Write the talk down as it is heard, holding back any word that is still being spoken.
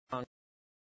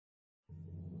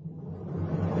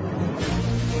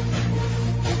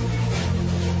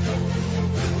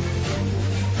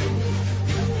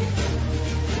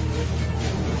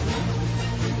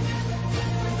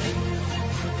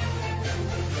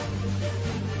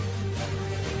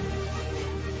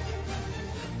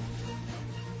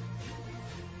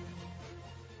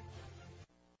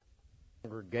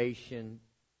congregation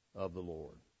of the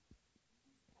Lord.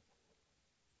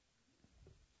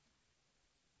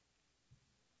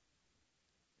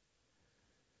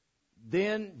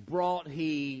 Then brought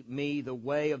he me the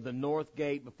way of the north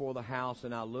gate before the house,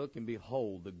 and I looked, and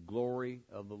behold, the glory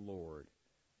of the Lord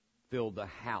filled the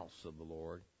house of the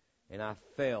Lord, and I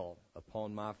fell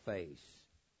upon my face.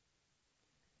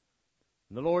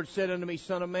 And the Lord said unto me,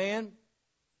 Son of man,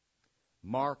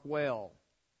 mark well,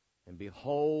 and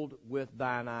behold with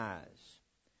thine eyes,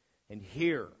 and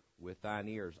hear with thine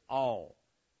ears all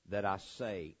that I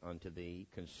say unto thee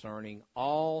concerning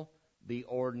all the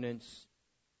ordinance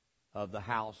of the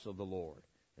house of the Lord,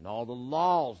 and all the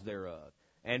laws thereof.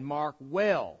 And mark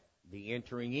well the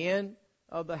entering in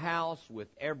of the house with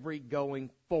every going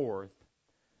forth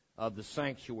of the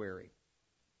sanctuary.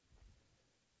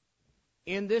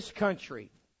 In this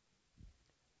country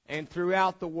and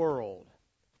throughout the world,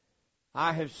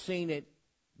 I have seen it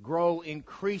grow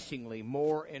increasingly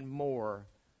more and more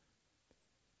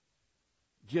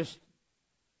just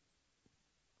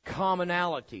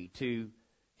commonality to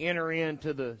enter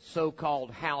into the so-called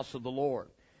house of the Lord.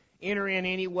 Enter in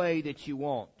any way that you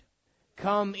want.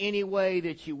 Come any way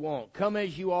that you want. Come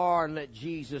as you are and let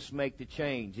Jesus make the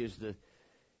change.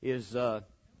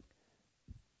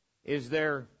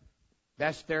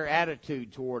 That's their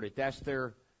attitude toward it. That's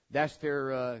their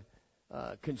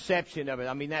conception of it.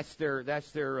 I mean, that's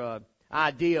their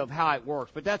idea of how it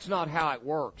works. But that's not how it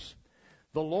works.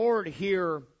 The Lord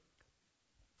here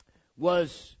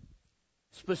was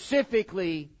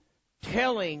specifically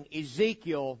telling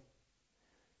Ezekiel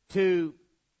to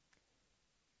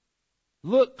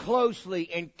look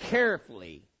closely and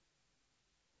carefully,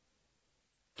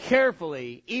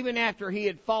 even after he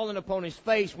had fallen upon his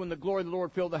face when the glory of the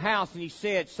Lord filled the house, and he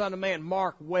said, Son of man,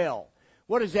 mark well.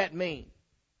 What does that mean?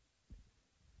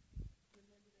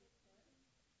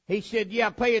 He said,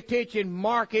 yeah, pay attention,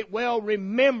 mark it well,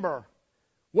 remember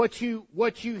what you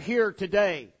hear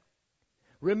today.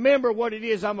 Remember what it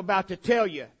is I'm about to tell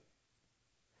you.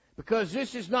 Because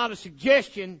this is not a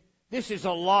suggestion, this is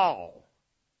a law.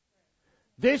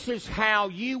 This is how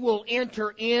you will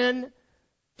enter in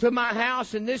to my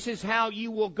house, and this is how you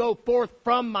will go forth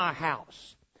from my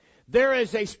house. There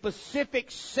is a specific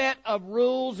set of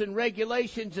rules and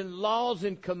regulations and laws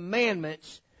and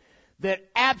commandments that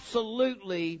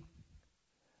absolutely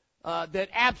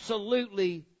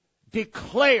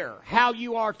declare how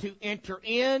you are to enter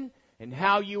in and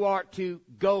how you are to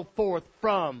go forth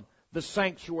from the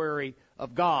sanctuary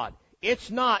of God. It's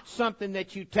not something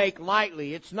that you take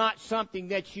lightly. It's not something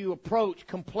that you approach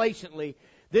complacently.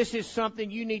 This is something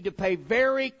you need to pay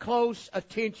very close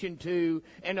attention to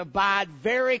and abide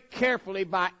very carefully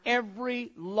by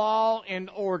every law and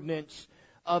ordinance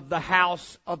of the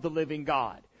house of the living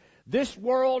God. This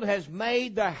world has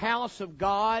made the house of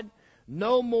God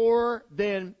no more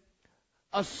than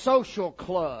a social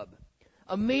club,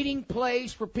 a meeting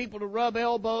place for people to rub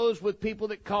elbows with people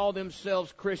that call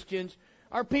themselves Christians,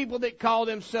 or people that call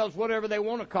themselves whatever they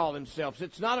want to call themselves.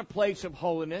 It's not a place of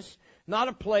holiness, not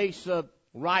a place of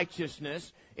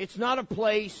righteousness. It's not a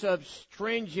place of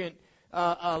stringent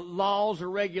laws or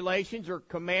regulations or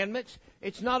commandments.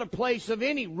 It's not a place of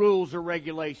any rules or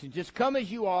regulations. Just come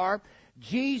as you are.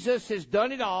 Jesus has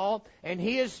done it all, and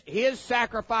his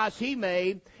sacrifice he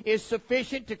made is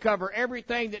sufficient to cover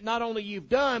everything that not only you've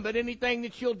done, but anything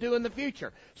that you'll do in the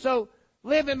future. So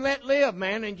live and let live,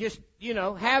 man, and just,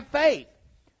 have faith.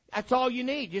 That's all you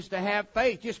need, just to have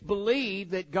faith. Just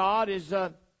believe that God is,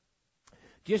 done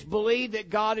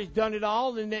it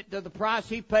all, and that the price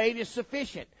he paid is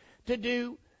sufficient to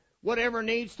do whatever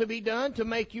needs to be done to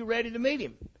make you ready to meet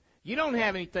him. You don't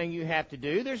have anything you have to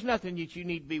do. There's nothing that you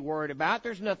need to be worried about.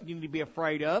 There's nothing you need to be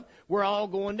afraid of. We're all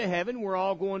going to heaven. We're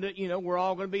all going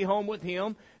to be home with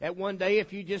him at one day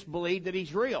if you just believe that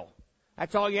he's real.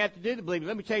 That's all you have to do to believe.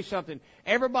 Let me tell you something.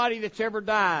 Everybody that's ever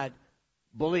died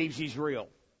believes he's real.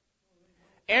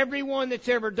 Everyone that's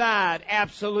ever died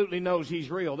absolutely knows he's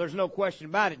real. There's no question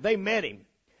about it. They met him.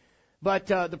 But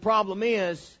the problem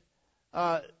is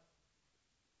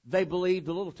they believed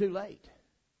a little too late.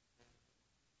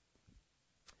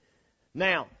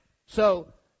 Now, so,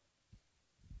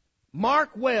 mark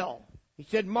well. He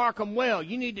said, mark them well.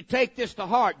 You need to take this to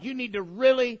heart. You need to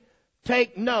really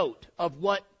take note of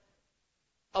what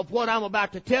I'm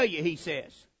about to tell you, he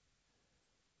says.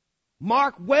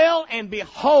 Mark well and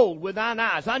behold with thine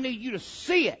eyes. I need you to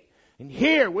see it and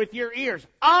hear with your ears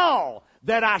all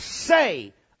that I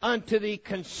say unto thee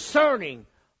concerning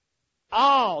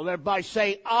all. Everybody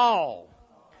say all.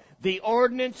 The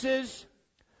ordinances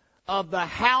of the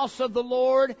house of the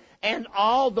Lord and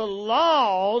all the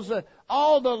laws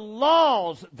all the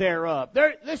laws thereof.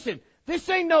 Listen, this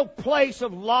ain't no place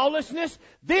of lawlessness.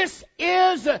 This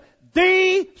is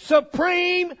the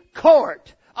Supreme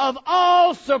Court of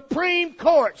all Supreme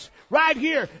Courts. Right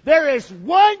here, there is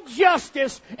one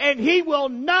justice, and he will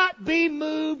not be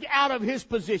moved out of his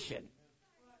position.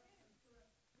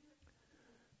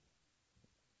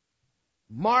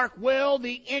 Mark well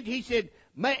he said,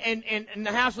 and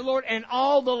the house of the Lord, and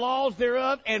all the laws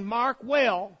thereof, and mark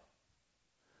well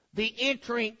the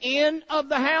entering in of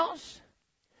the house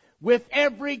with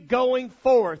every going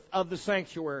forth of the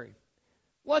sanctuary.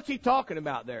 What's he talking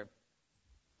about there?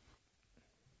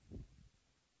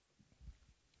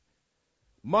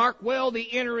 Mark well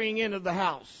the entering in of the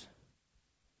house.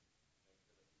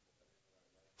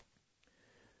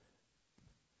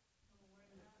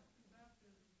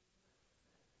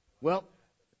 Well,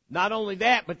 not only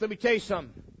that, but let me tell you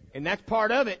something, and that's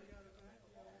part of it.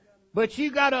 But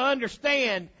you got to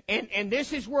understand, and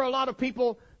this is where a lot of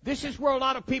people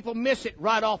miss it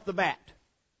right off the bat.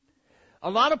 A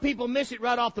lot of people miss it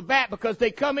right off the bat because they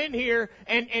come in here,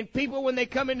 and people, when they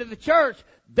come into the church,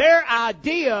 their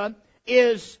idea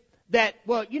is that,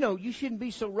 well, you shouldn't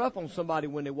be so rough on somebody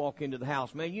when they walk into the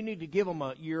house, man. You need to give them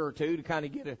a year or two to kind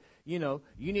of get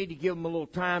you need to give them a little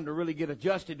time to really get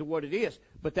adjusted to what it is.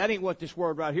 But that ain't what this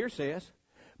word right here says.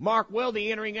 Mark well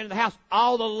the entering into the house,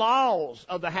 all the laws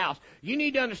of the house. You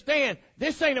need to understand,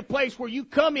 this ain't a place where you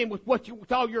come in with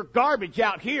with all your garbage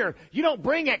out here. You don't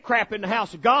bring that crap in the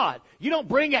house of God. You don't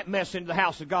bring that mess into the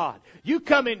house of God. You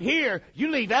come in here,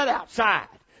 you leave that outside.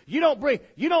 You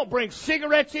don't bring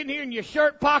cigarettes in here in your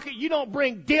shirt pocket. You don't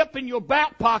bring dip in your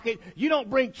back pocket. You don't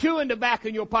bring chewing tobacco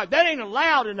in your pocket. That ain't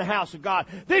allowed in the house of God.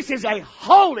 This is a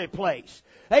holy place.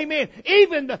 Amen.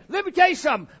 Let me tell you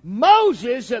something.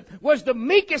 Moses was the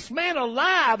meekest man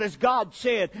alive, as God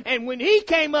said. And when he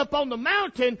came up on the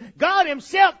mountain, God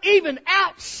himself, even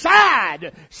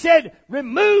outside, said,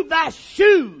 remove thy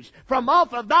shoes from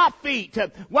off of thy feet.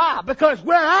 Why? Because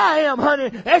where I am, honey,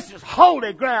 this is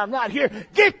holy ground right here.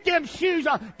 Get them shoes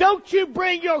off. Don't you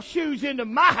bring your shoes into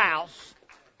my house.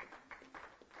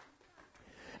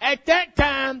 At that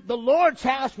time, the Lord's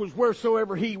house was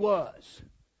wheresoever he was.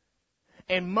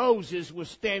 And Moses was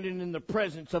standing in the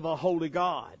presence of a holy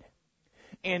God.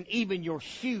 And even your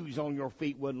shoes on your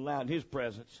feet wasn't allowed in his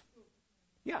presence.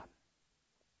 Yeah.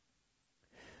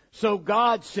 So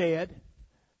God said,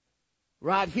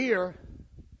 right here,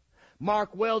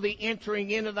 mark well the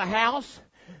entering into the house.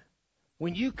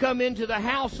 When you come into the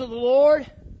house of the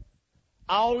Lord,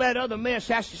 all that other mess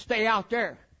has to stay out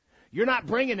there. You're not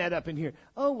bringing that up in here.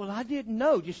 Oh, well, I didn't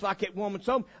know. Just like that woman's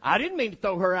home. I didn't mean to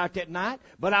throw her out that night,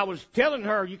 but I was telling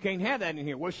her you can't have that in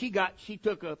here. Well, she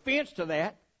took offense to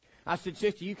that. I said,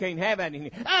 sister, you can't have that in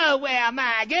here. Oh, well,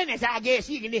 my goodness, I guess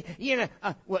you can,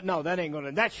 well, no,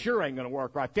 that sure ain't gonna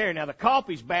work right there. Now, the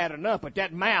coffee's bad enough, but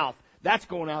that mouth, that's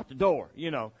going out the door,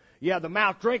 Yeah, the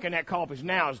mouth drinking that coffee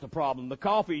now is the problem. The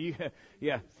coffee, you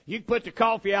can put the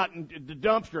coffee out in the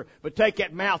dumpster, but take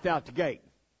that mouth out the gate.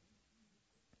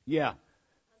 Yeah.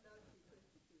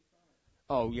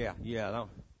 Oh, yeah. No.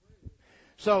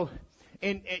 So,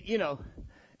 and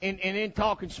then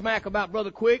talking smack about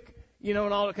Brother Quick, and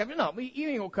all that kind of, no, you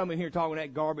ain't gonna come in here talking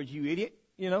that garbage, you idiot.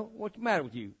 What's the matter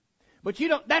with you? But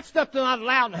that stuff's not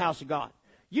allowed in the house of God.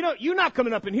 You're not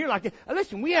coming up in here like that.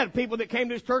 Listen, we had people that came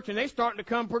to this church and they starting to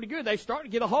come pretty good. They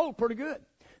starting to get a hold pretty good.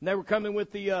 And they were coming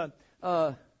with the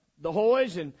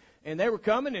Hoys and they were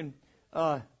coming and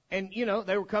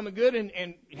they were coming good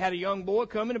and had a young boy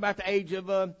coming about the age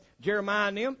of Jeremiah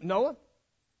and them, Noah.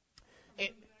 And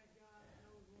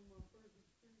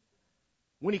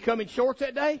when he come in shorts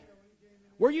that day?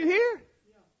 Were you here?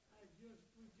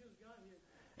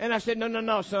 And I said,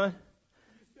 no, son.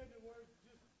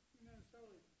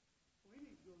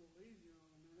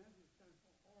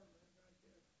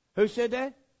 Who said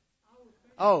that?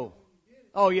 Oh,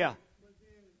 yeah.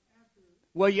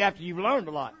 Well, you've learned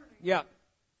a lot. Yeah.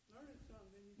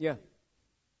 Yeah.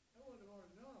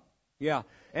 Yeah.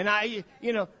 And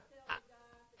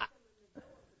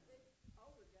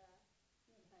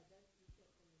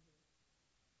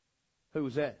who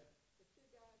was that?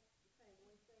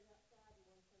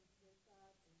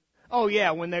 Oh,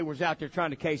 yeah, when they was out there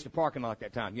trying to case the parking lot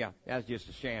that time. Yeah, that was just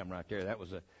a sham right there. That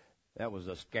was a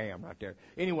scam right there.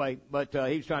 Anyway, but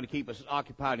he was trying to keep us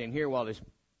occupied in here while his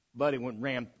buddy went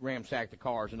ransack the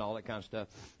cars and all that kind of stuff.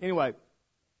 Anyway,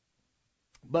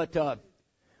 but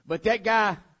that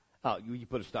guy, you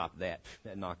put a stop to that.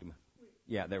 That knocked him.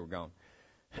 Yeah, they were gone.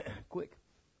 Quick.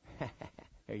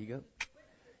 There you go.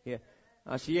 Yeah.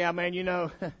 I said, yeah,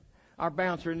 man, our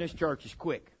bouncer in this church is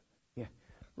quick. Yeah.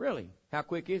 Really? How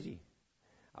quick is he?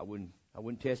 I wouldn't I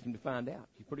wouldn't test him to find out.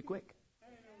 He's pretty quick.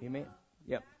 Amen.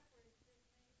 Yep.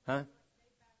 Huh?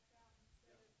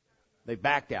 They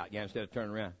backed out, yeah, instead of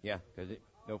turning around. Yeah, because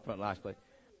no front lights play.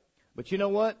 But you know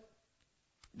what?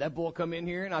 That boy come in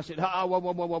here, and I said,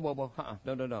 whoa.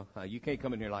 No. You can't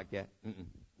come in here like that.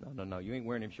 No. You ain't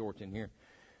wearing them shorts in here.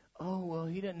 Oh, well,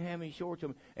 he doesn't have any shorts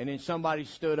on. And then somebody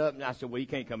stood up, and I said, well, you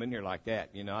can't come in here like that.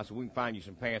 You know, I said, we can find you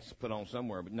some pants to put on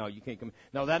somewhere, but no, you can't come.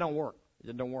 No, that don't work.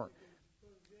 It don't work.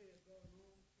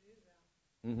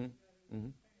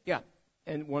 Yeah.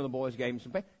 And one of the boys gave him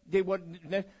some pants.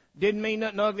 Didn't mean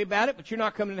nothing ugly about it, but you're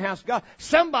not coming to the house of God.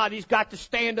 Somebody's got to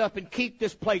stand up and keep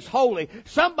this place holy.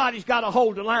 Somebody's got to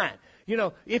hold the line. You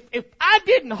know, if I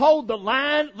didn't hold the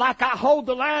line like I hold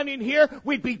the line in here,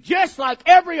 we'd be just like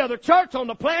every other church on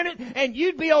the planet, and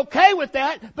you'd be okay with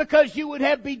that because you would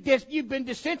have you've been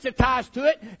desensitized to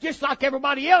it just like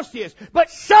everybody else is. But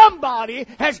somebody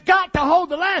has got to hold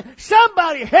the line.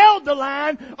 Somebody held the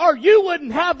line, or you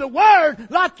wouldn't have the word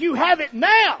like you have it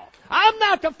now. I'm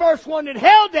not the first one that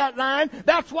held that line.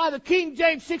 That's why the King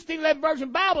James 1611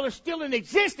 Version Bible is still in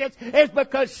existence, is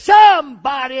because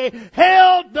somebody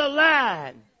held the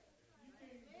line.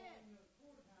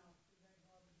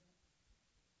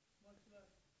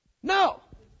 No.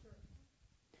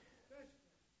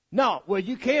 Well,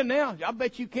 you can now. I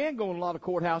bet you can go in a lot of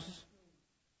courthouses.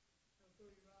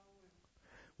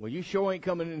 Well, you sure ain't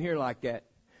coming in here like that,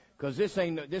 because this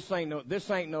ain't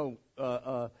no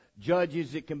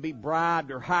judges that can be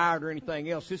bribed or hired or anything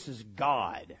else. This is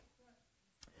God.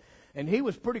 And he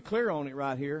was pretty clear on it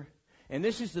right here. And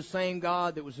this is the same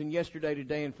God that was in yesterday,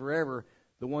 today, and forever.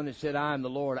 The one that said, I am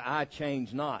the Lord, I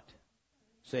change not.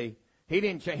 See, he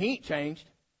ain't changed.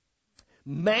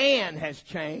 Man has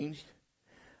changed.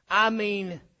 I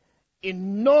mean,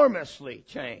 enormously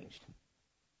changed.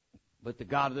 But the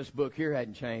God of this book here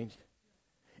hadn't changed.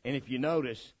 And if you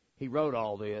notice, he wrote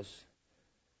all this.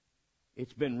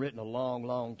 It's been written a long,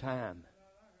 long time.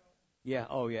 Yeah,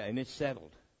 oh yeah, and it's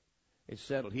settled. It's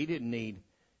settled. He didn't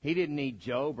need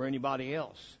Job or anybody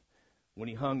else when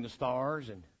he hung the stars,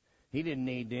 and he didn't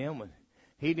need them.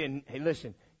 And hey,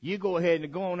 listen, you go ahead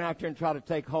and go on out there and try to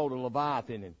take hold of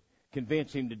Leviathan and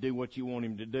convince him to do what you want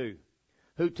him to do.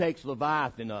 Who takes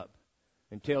Leviathan up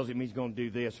and tells him he's going to do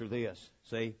this or this?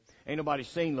 See, ain't nobody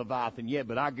seen Leviathan yet,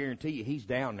 but I guarantee you he's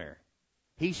down there.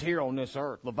 He's here on this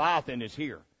earth. Leviathan is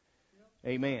here.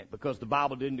 Amen. Because the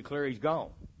Bible didn't declare he's gone.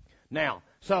 Now,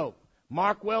 so,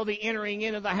 mark well the entering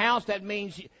into the house. That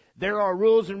means there are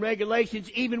rules and regulations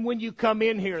even when you come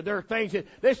in here. There are things that,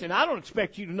 listen, I don't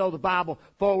expect you to know the Bible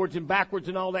forwards and backwards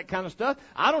and all that kind of stuff.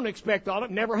 I don't expect all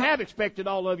of it, never have expected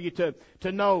all of you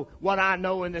to know what I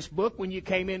know in this book when you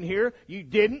came in here. You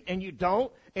didn't and you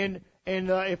don't. And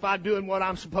if I'm doing what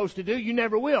I'm supposed to do, you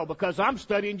never will, because I'm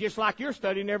studying just like you're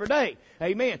studying every day.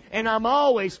 Amen. And I'm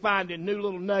always finding new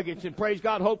little nuggets, and praise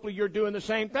God, hopefully you're doing the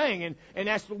same thing. And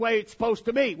that's the way it's supposed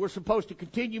to be. We're supposed to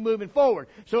continue moving forward.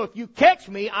 So if you catch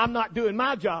me, I'm not doing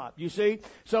my job, you see.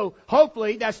 So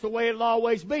hopefully that's the way it'll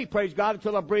always be, praise God,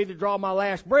 until I breathe and draw my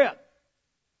last breath.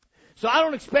 So I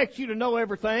don't expect you to know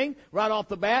everything right off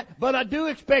the bat, but I do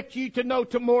expect you to know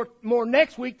more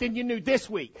next week than you knew this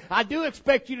week. I do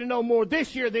expect you to know more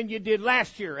this year than you did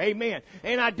last year. Amen.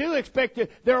 And I do expect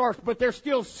but there's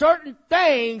still certain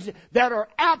things that are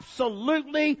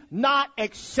absolutely not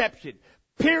accepted.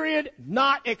 Period.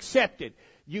 Not accepted.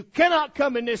 You cannot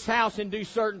come in this house and do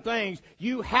certain things.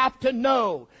 You have to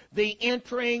know the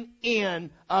entering in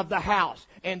of the house.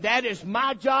 And that is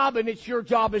my job, and it's your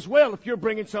job as well if you're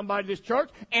bringing somebody to this church,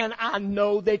 and I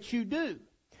know that you do.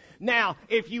 Now,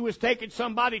 if you was taking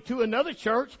somebody to another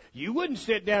church, you wouldn't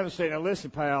sit down and say, now listen,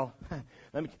 pal,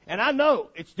 and I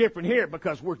know it's different here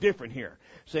because we're different here.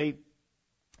 See,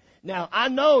 now I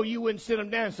know you wouldn't sit them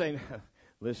down and say,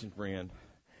 listen, friend,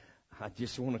 I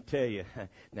just want to tell you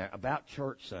now about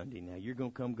church Sunday. Now you're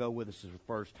going to come go with us for the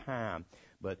first time,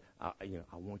 but I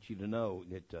want you to know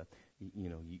that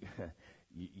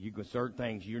you certain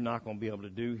things you're not going to be able to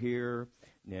do here,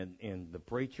 and the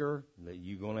preacher that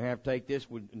you're going to have to take this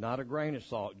with not a grain of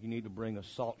salt. You need to bring a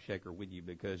salt shaker with you,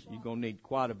 because you're going to need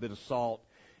quite a bit of salt,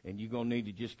 and you're going to need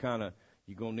to just kind of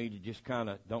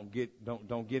don't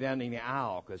get out in the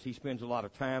aisle, because he spends a lot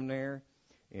of time there.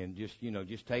 And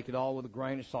just take it all with a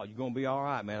grain of salt. You're going to be all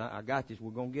right, man. I got this.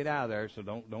 We're going to get out of there, so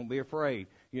don't be afraid.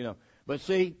 But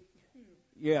see,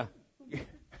 yeah.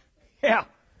 Yeah.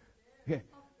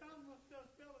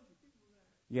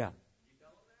 Yeah.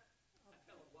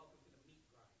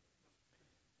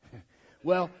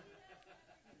 Well,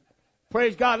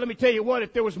 praise God. Let me tell you what,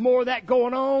 if there was more of that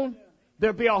going on,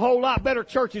 there'd be a whole lot better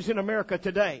churches in America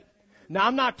today. Now,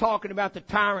 I'm not talking about the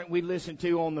tyrant we listened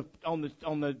to on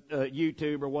the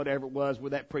YouTube or whatever it was, where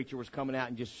that preacher was coming out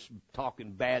and just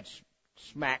talking bad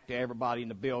smack to everybody in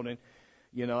the building.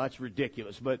 You know, that's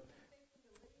ridiculous. But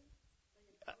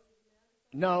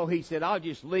no, he said, I'll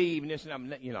just leave and this and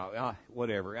I'm, you know,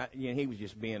 whatever. He was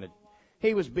just being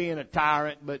a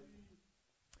tyrant. But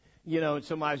you know, and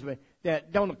somebody's been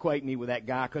that. Don't equate me with that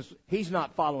guy, because he's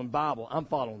not following Bible. I'm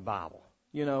following Bible.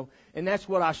 You know, and that's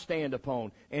what I stand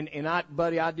upon. And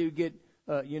buddy, I do get,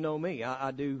 you know me,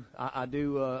 I do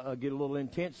get a little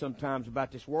intense sometimes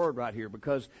about this word right here,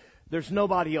 because there's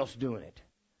nobody else doing it.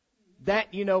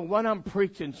 That, you know, when I'm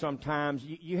preaching sometimes,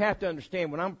 you have to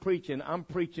understand, when I'm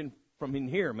preaching from in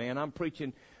here, man. I'm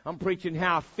preaching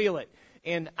how I feel it.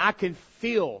 And I can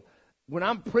feel, when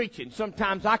I'm preaching,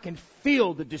 sometimes I can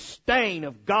feel the disdain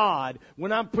of God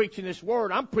when I'm preaching this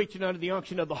word. I'm preaching under the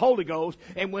unction of the Holy Ghost.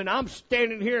 And when I'm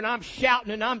standing here and I'm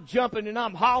shouting and I'm jumping and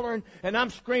I'm hollering and I'm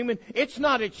screaming, it's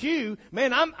not at you,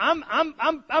 man.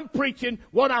 I'm preaching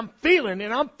what I'm feeling,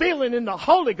 and I'm feeling in the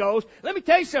Holy Ghost. Let me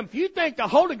tell you something. If you think the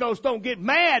Holy Ghost don't get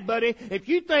mad, buddy, if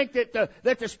you think that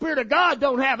the Spirit of God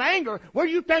don't have anger, where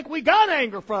do you think we got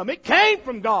anger from? It came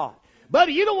from God.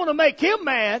 Buddy, you don't want to make Him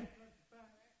mad.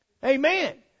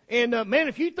 Amen. And, man,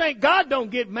 if you think God don't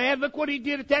get mad, look what He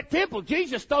did at that temple.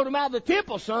 Jesus threw him out of the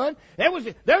temple, son.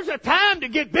 There's a time to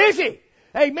get busy.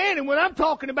 Amen. And when I'm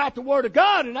talking about the Word of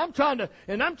God, and I'm trying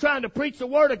to preach the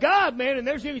Word of God, man, and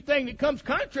there's anything that comes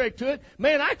contrary to it,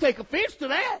 man, I take offense to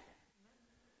that.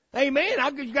 Amen.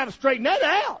 You got to straighten that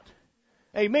out.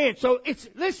 Amen. So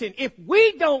listen, if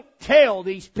we don't tell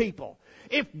these people,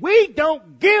 if we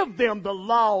don't give them the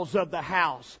laws of the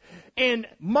house and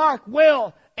mark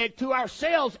well to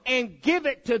ourselves and give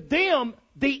it to them,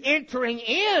 the entering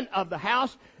in of the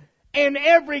house and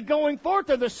every going forth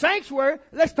of the sanctuary,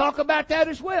 let's talk about that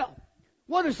as well.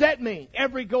 What does that mean?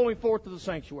 Every going forth of the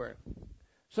sanctuary.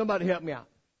 Somebody help me out.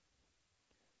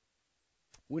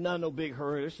 We're not in no big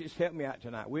hurry. Let's just help me out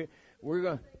tonight. We're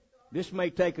going. This may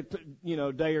take a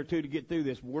day or two to get through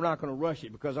this, but we're not going to rush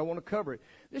it, because I want to cover it.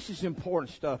 This is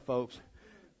important stuff, folks.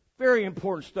 Very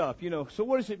important stuff, you know. So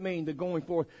what does it mean, the going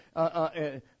forth?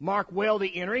 Mark well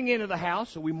the entering into the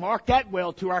house. So we mark that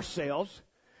well to ourselves.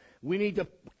 We need to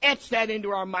etch that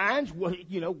into our minds.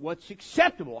 What's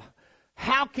acceptable?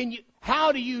 How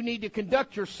do you need to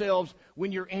conduct yourselves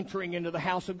when you're entering into the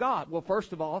house of God? Well,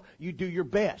 first of all, you do your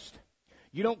best.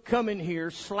 You don't come in here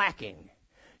slacking.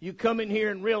 You come in here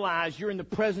and realize you're in the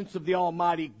presence of the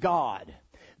Almighty God,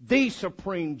 the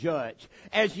supreme judge.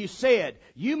 As you said,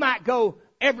 you might go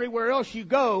everywhere else you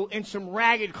go in some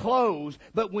ragged clothes,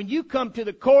 but when you come to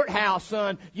the courthouse,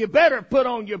 son, you better put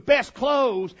on your best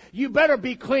clothes. You better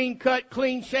be clean cut,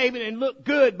 clean shaven, and look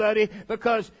good, buddy,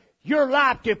 because your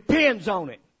life depends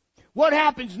on it. What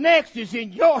happens next is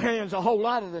in your hands a whole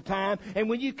lot of the time. And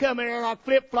when you come in there like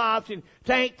flip-flops and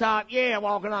tank top,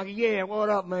 walking like, what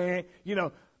up, man? You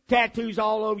know, tattoos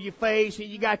all over your face, and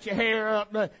you got your hair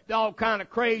up, all kind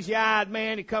of crazy-eyed,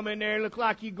 man. You come in there and look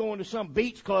like you're going to some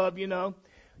beach club, you know.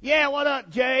 Yeah, what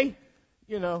up, Jay?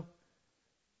 You know.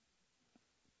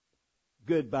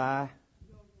 Goodbye.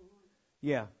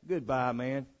 Yeah, goodbye,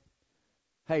 man.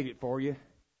 Hate it for you.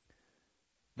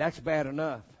 That's bad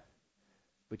enough.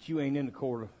 But you ain't in the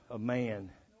court of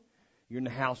man. You're in the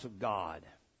house of God.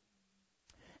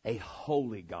 A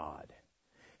holy God.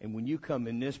 And when you come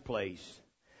in this place,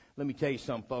 let me tell you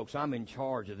something, folks. I'm in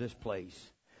charge of this place.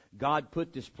 God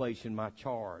put this place in my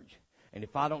charge. And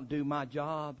if I don't do my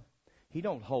job, He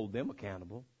don't hold them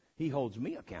accountable. He holds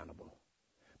me accountable.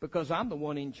 Because I'm the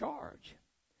one in charge.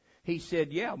 He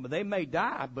said, but they may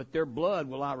die, but their blood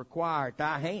will I require at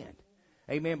thy hand.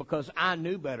 Amen. Because I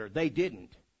knew better. They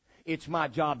didn't. It's my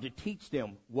job to teach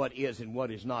them what is and what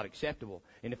is not acceptable.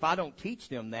 And if I don't teach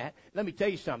them that, let me tell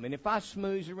you something. If I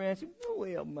smooze around and say,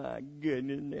 well, my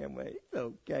goodness, now, it's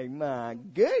okay, my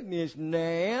goodness,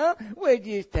 now. Well,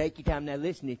 just take your time. Now,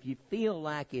 listen, if you feel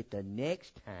like it the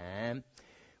next time,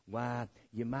 why,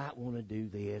 you might want to do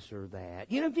this or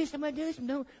that. You know, just about this,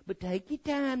 no, but take your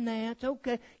time now. It's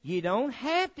okay. You don't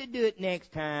have to do it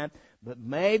next time, but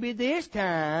maybe this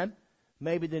time.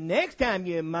 Maybe the next time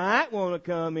you might want to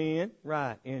come in,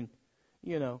 right? And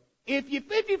you know, if you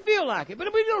feel like it,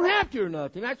 but we don't have to or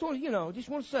nothing. That's what just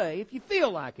want to say. If you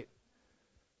feel like it.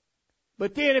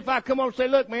 But then if I come on and say,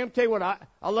 look, man, tell you what,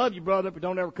 I love you, brother, but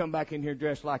don't ever come back in here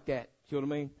dressed like that. See what I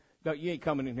mean? No, you ain't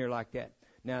coming in here like that.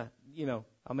 Now,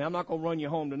 I'm not gonna run you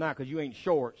home tonight because you ain't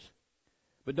shorts.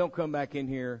 But don't come back in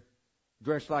here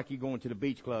dressed like you're going to the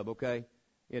beach club, okay?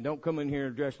 Yeah, don't come in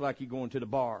here dressed like you're going to the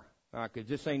bar. All right, because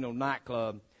this ain't no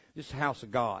nightclub. This is the house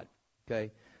of God, okay?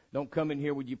 Don't come in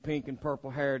here with your pink and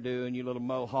purple hairdo and your little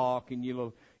mohawk and your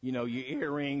little, your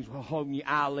earrings holding your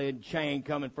eyelid, chain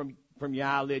coming from your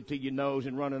eyelid to your nose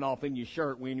and running off in your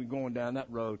shirt when you're going down that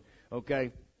road.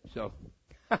 Okay? So,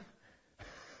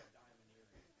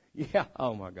 yeah.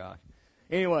 Oh my gosh.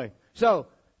 Anyway, so,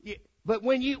 but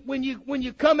when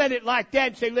you come at it like that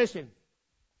and say, listen,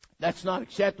 that's not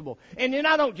acceptable. And then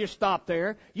I don't just stop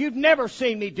there. You've never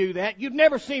seen me do that. You've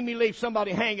never seen me leave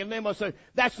somebody hanging. They must say,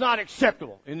 that's not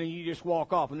acceptable. And then you just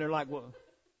walk off and they're like, well.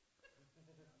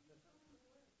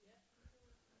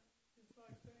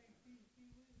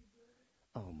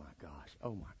 Oh my gosh.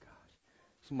 Oh my gosh.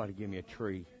 Somebody give me a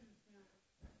tree.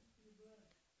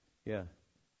 Yeah.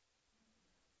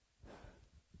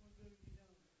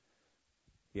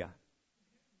 Yeah.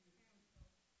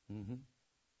 Mm-hmm.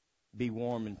 Be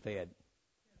warm and fed.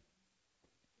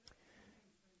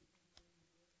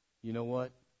 You know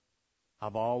what?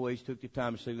 I've always took the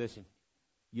time to say, listen,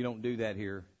 you don't do that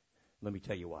here. Let me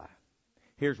tell you why.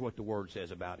 Here's what the Word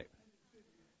says about it.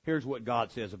 Here's what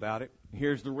God says about it.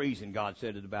 Here's the reason God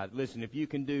said it about it. Listen, if you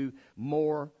can do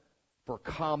more for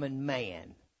common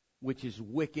man, which is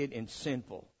wicked and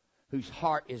sinful, whose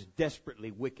heart is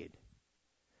desperately wicked,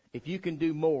 if you can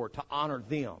do more to honor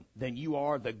them than you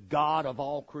are the God of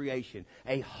all creation,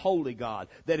 a holy God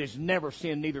that has never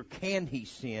sinned, neither can He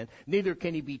sin, neither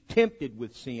can He be tempted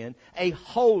with sin, a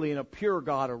holy and a pure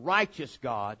God, a righteous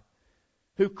God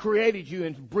who created you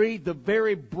and breathed the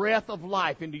very breath of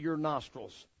life into your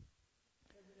nostrils.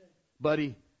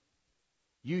 Buddy,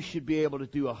 you should be able to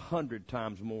do 100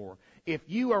 times more. If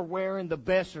you are wearing the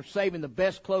best or saving the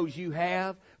best clothes you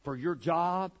have for your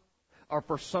job, or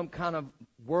for some kind of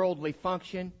worldly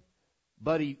function,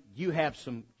 buddy, you have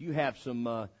some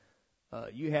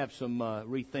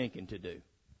rethinking to do.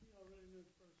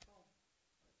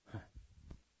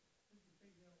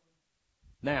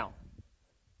 Now,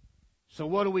 so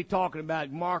what are we talking about?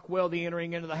 Mark well the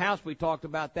entering into the house. We talked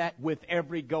about that with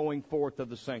every going forth of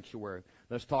the sanctuary.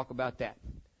 Let's talk about that.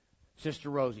 Sister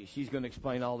Rosie, she's going to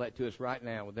explain all that to us right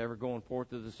now with every going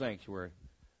forth of the sanctuary.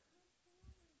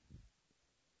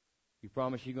 You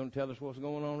promise you're going to tell us what's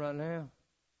going on right now?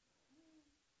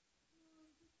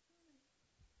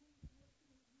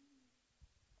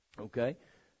 Okay.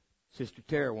 Sister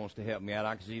Tara wants to help me out.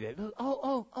 I can see that.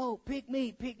 Oh, pick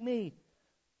me.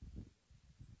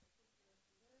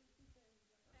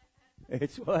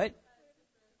 It's what?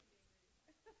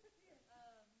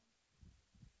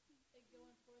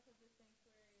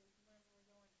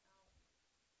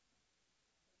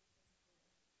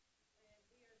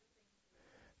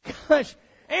 Gosh,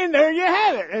 and there you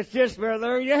have it. It's just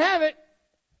there you have it.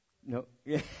 No,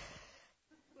 yeah.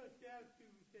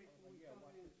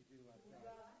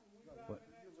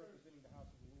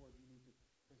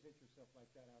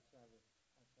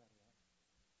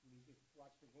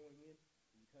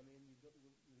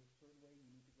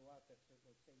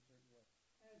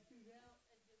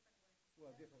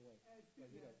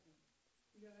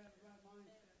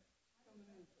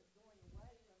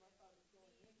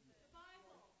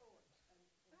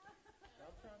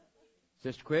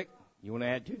 Sister Quick, you want to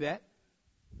add to that?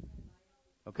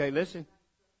 Okay, listen.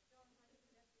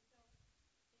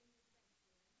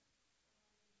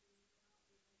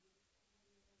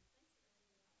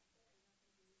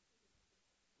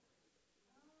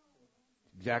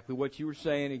 Exactly what you were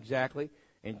saying, exactly.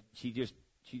 And she just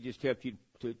helped you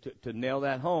to nail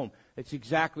that home. It's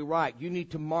exactly right. You need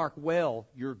to mark well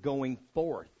your going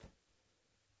forth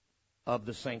of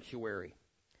the sanctuary.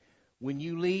 When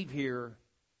you leave here,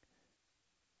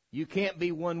 you can't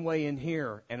be one way in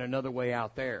here and another way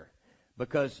out there.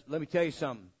 Because, let me tell you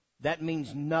something, that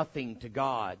means nothing to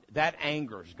God. That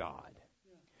angers God.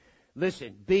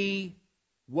 Listen, be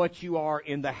what you are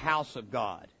in the house of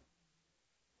God.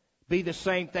 Be the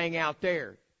same thing out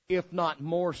there, if not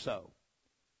more so.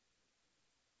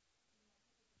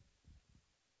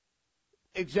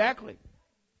 Exactly.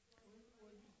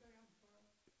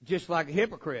 Just like a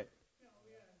hypocrite.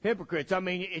 Hypocrites, I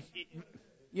mean,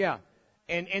 yeah.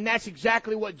 And that's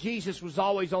exactly what Jesus was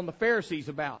always on the Pharisees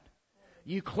about.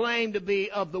 You claim to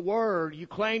be of the Word. You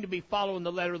claim to be following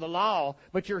the letter of the law,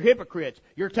 but you're hypocrites.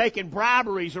 You're taking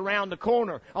briberies around the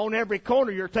corner. On every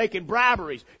corner, you're taking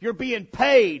briberies. You're being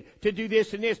paid to do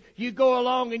this and this. You go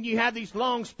along and you have these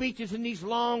long speeches and these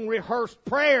long rehearsed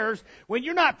prayers. When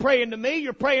you're not praying to me,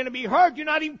 you're praying to be heard. You're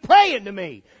not even praying to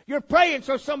me. You're praying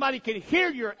so somebody can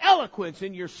hear your eloquence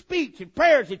and your speech and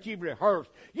prayers that you've rehearsed.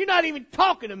 You're not even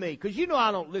talking to me because you know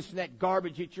I don't listen to that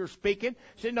garbage that you're speaking.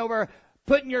 Sitting over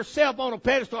putting yourself on a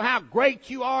pedestal, how great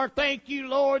you are. Thank you,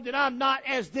 Lord, that I'm not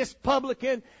as this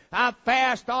publican. I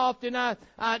fast often, I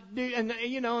do,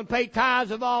 and pay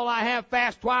tithes of all I have,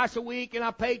 fast twice a week, and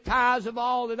I pay tithes of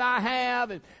all that I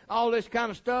have, and all this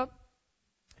kind of stuff.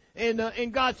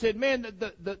 And God said, man,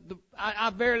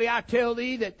 I tell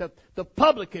thee that the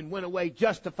publican went away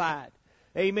justified.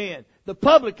 Amen. The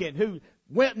publican who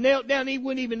knelt down, he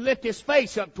wouldn't even lift his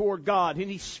face up toward God, and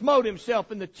he smote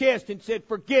himself in the chest and said,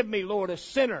 forgive me, Lord, a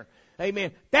sinner.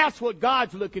 Amen. That's what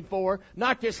God's looking for,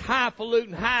 not this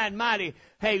highfalutin, high and mighty,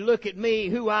 hey, look at me,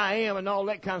 who I am, and all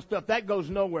that kind of stuff. That goes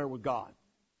nowhere with God.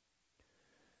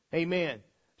 Amen.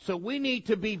 So we need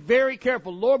to be very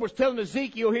careful. The Lord was telling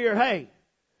Ezekiel here, hey,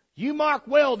 you mark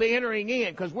well the entering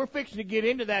in, because we're fixing to get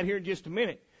into that here in just a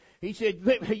minute. He said,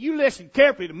 you listen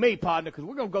carefully to me, partner, because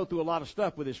we're going to go through a lot of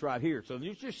stuff with this right here. So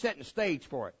you're just setting the stage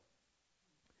for it.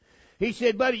 He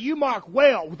said, buddy, you mark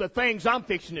well with the things I'm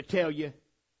fixing to tell you.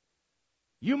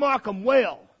 You mark them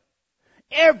well.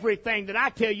 Everything that I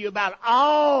tell you about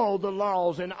all the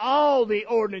laws and all the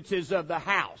ordinances of the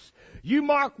house. You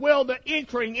mark well the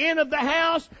entering in of the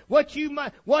house,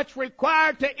 what's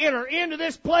required to enter into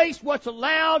this place, what's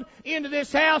allowed into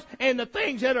this house, and the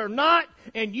things that are not.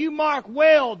 And you mark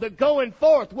well the going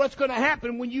forth, what's going to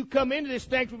happen when you come into this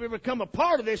sanctuary, become a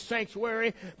part of this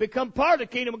sanctuary, become part of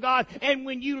the kingdom of God, and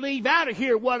when you leave out of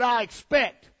here, what I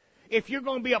expect. If you're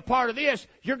going to be a part of this,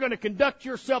 you're going to conduct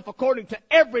yourself according to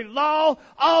every law,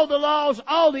 all the laws,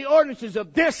 all the ordinances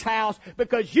of this house,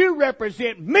 because you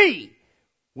represent me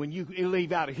when you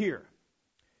leave out of here.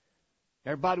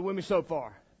 Everybody with me so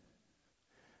far?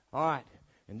 All right.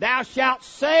 And thou shalt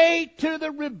say to the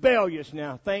rebellious.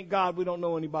 Now, thank God we don't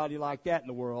know anybody like that in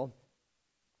the world.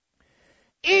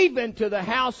 Even to the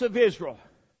house of Israel.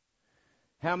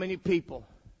 How many people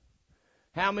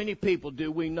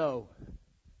do we know,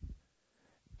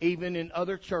 even in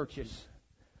other churches,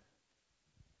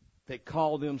 that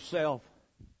call themselves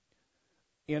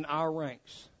in our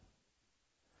ranks,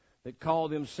 that call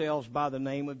themselves by the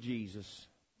name of Jesus,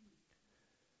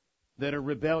 that are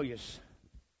rebellious?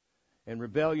 And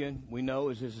rebellion, we know,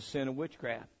 is a sin of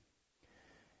witchcraft.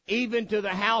 Even to the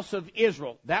house of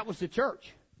Israel. That was the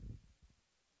church.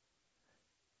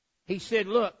 He said,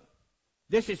 look,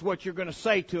 this is what you're going to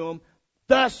say to them.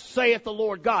 Thus saith the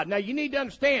Lord God. Now, you need to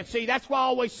understand. See, that's why I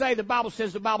always say the Bible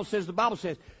says, the Bible says, the Bible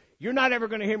says. You're not ever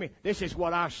going to hear me. This is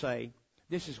what I say.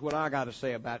 This is what I got to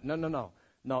say about it. No.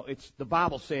 No, it's the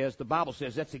Bible says. The Bible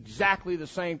says. That's exactly the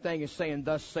same thing as saying,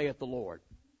 thus saith the Lord.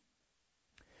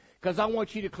 Because I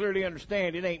want you to clearly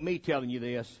understand, it ain't me telling you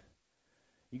this.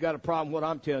 You got a problem with what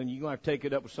I'm telling you, you're going to have to take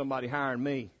it up with somebody higher than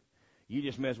me. You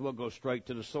just may as well go straight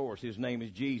to the source. His name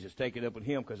is Jesus. Take it up with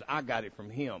Him, because I got it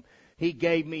from Him. He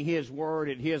gave me His word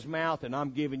at His mouth, and I'm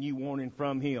giving you warning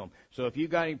from Him. So if you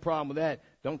got any problem with that,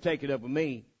 don't take it up with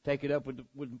me. Take it up with the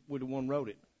one who wrote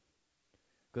it.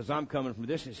 Because I'm coming from,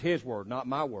 this is His word, not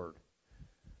my word.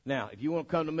 Now, if you want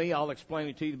to come to me, I'll explain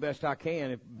it to you the best I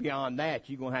can. If beyond that,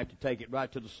 you're going to have to take it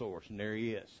right to the source, and there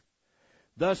He is.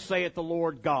 Thus saith the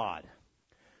Lord God,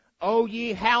 O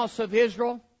ye house of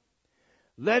Israel,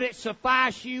 let it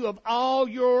suffice you of all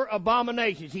your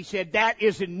abominations. He said, that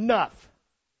is enough.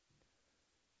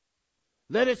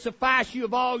 Let it suffice you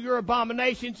of all your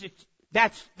abominations.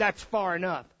 That's far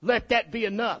enough. Let that be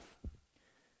enough.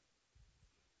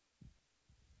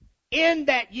 In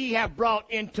that ye have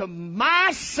brought into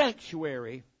my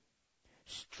sanctuary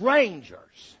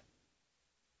strangers,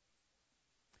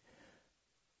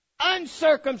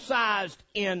 uncircumcised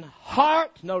in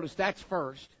heart, notice that's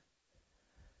first,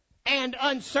 and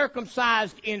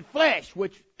uncircumcised in flesh,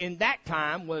 which in that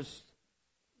time was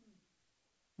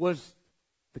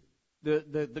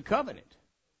the covenant.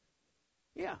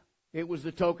 Yeah, it was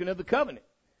the token of the covenant.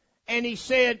 And he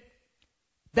said,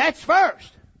 that's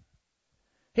first.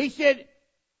 He said,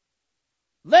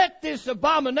 let this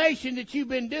abomination that you've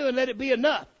been doing, let it be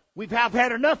enough. Have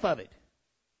had enough of it.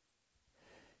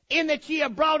 In that ye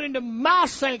have brought into my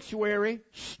sanctuary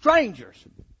strangers.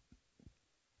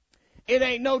 It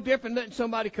ain't no different than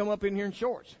somebody come up in here in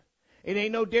shorts. It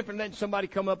ain't no different than somebody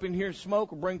come up in here and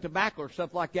smoke or bring tobacco or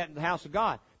stuff like that in the house of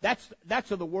God.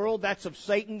 That's of the world, that's of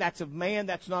Satan, that's of man,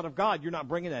 that's not of God. You're not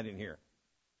bringing that in here.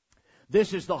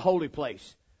 This is the holy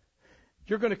place.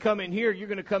 You're going to come in here, you're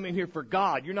going to come in here for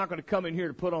God. You're not going to come in here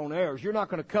to put on airs. You're not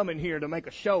going to come in here to make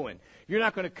a showing. You're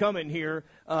not going to come in here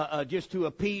just to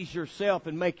appease yourself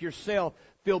and make yourself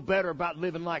feel better about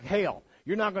living like hell.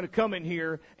 You're not going to come in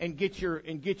here and get your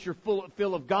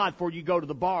fill of God before you go to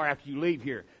the bar after you leave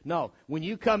here. No, when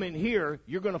you come in here,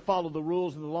 you're going to follow the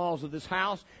rules and the laws of this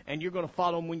house, and you're going to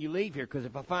follow them when you leave here. Because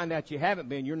if I find out you haven't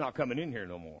been, you're not coming in here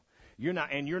no more. You're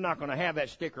not going to have that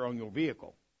sticker on your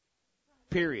vehicle.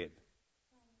 Period.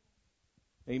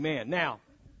 Amen. Now,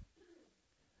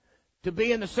 to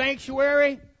be in the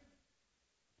sanctuary,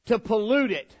 to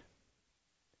pollute it,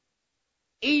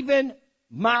 even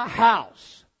my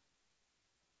house.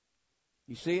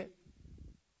 You see it?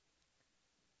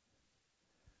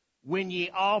 When ye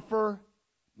offer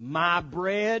my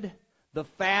bread, the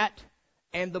fat,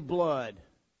 and the blood,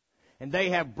 and they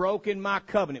have broken my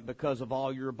covenant because of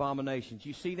all your abominations.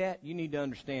 You see that? You need to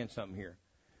understand something here.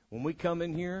 When we come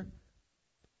in here,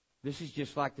 this is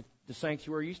just like the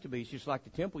sanctuary used to be. It's just like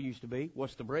the temple used to be.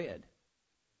 What's the bread?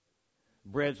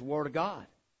 Bread's the Word of God.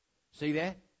 See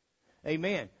that?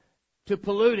 Amen. To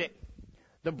pollute it.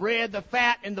 The bread, the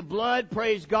fat, and the blood,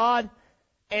 praise God.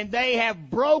 And they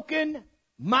have broken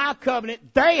my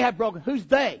covenant. They have broken. Who's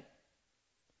they?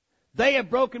 They have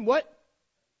broken what?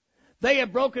 They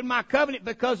have broken my covenant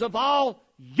because of all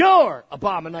your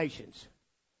abominations.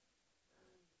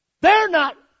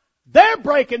 They're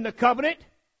breaking the covenant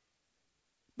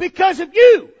because of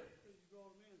you.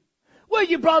 Well,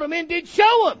 you brought them in, didn't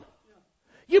show them.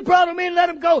 You brought them in, let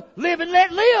them go live and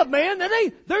let live, man.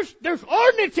 There's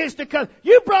ordinances to come.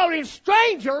 You brought in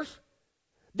strangers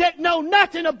that know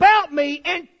nothing about me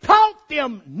and taught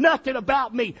them nothing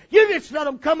about me. You just let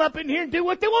them come up in here and do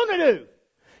what they want to do.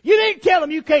 You didn't tell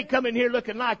them you can't come in here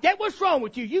looking like that. What's wrong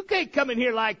with you? You can't come in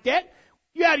here like that.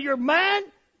 You out of your mind?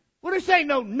 Well, this ain't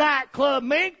no nightclub,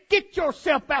 man. Get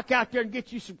yourself back out there and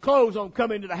get you some clothes on.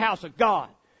 Come into the house of God.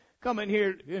 Come in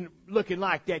here and looking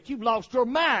like that. You've lost your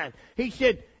mind. He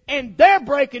said, and they're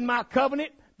breaking my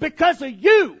covenant because of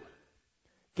you.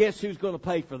 Guess who's going to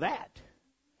pay for that?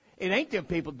 It ain't them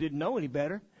people didn't know any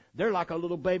better. They're like a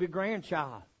little baby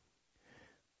grandchild.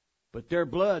 But their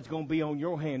blood's going to be on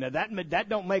your hand. Now, that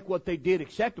don't make what they did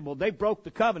acceptable. They broke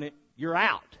the covenant. You're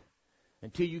out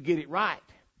until you get it right.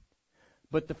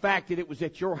 But the fact that it was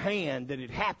at your hand that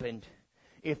it happened,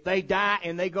 if they die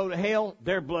and they go to hell,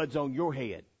 their blood's on your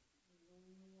head.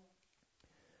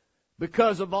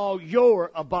 Because of all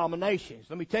your abominations.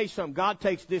 Let me tell you something. God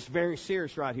takes this very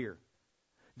serious right here.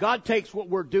 God takes what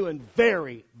we're doing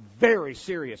very, very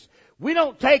serious. We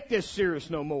don't take this serious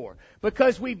no more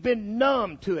because we've been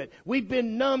numb to it. We've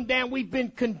been numbed down. We've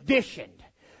been conditioned.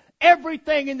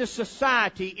 Everything in the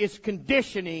society is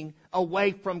conditioning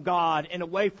away from God and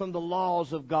away from the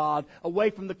laws of God,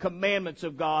 away from the commandments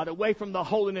of God, away from the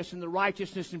holiness and the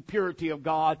righteousness and purity of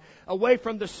God, away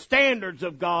from the standards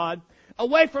of God,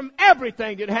 away from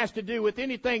everything that has to do with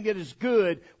anything that is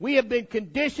good. We have been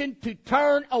conditioned to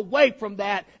turn away from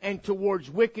that and towards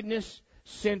wickedness,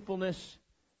 sinfulness,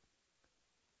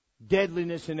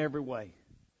 deadliness in every way.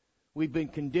 We've been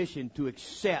conditioned to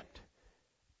accept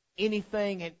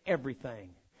anything and everything.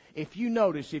 If you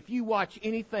notice, if you watch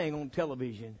anything on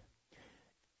television,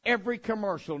 every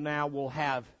commercial now will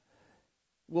have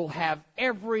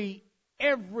everything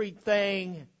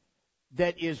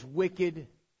that is wicked.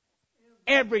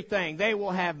 Everything. They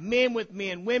will have men with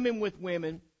men, women with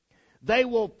women. They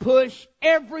will push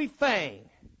everything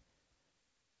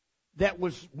that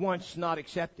was once not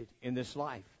accepted in this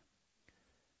life.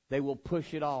 They will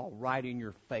push it all right in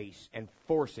your face and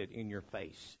force it in your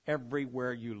face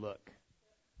everywhere you look.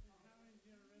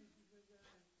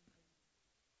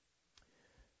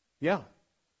 Yeah,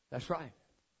 that's right.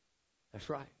 That's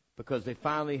right. Because they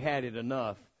finally had it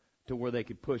enough to where they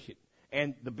could push it.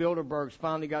 And the Bilderbergs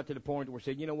finally got to the point where they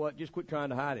said, you know what, just quit trying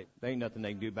to hide it. There ain't nothing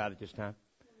they can do about it this time.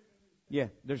 Yeah,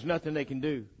 there's nothing they can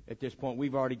do at this point.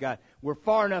 We're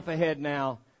far enough ahead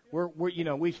now.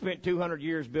 We've spent 200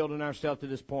 years building ourselves to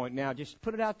this point. Now, just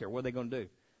put it out there. What are they going to do?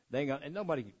 Ain't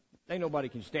nobody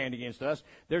can stand against us.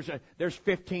 There's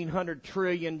 $1,500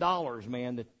 trillion,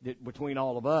 man, that between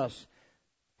all of us.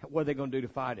 What are they going to do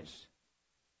to fight us?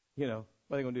 What are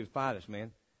they going to do to fight us,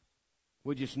 man?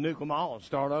 We'll just nuke them all and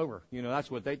start over. That's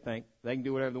what they think. They can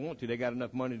do whatever they want to. They got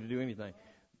enough money to do anything.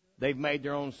 They've made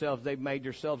their own selves. They've made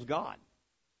themselves God.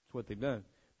 That's what they've done.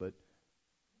 But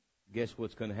guess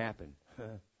what's going to happen?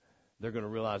 They're going to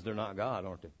realize they're not God,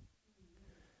 aren't they?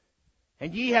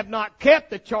 And ye have not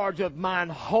kept the charge of mine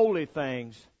holy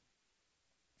things,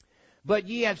 but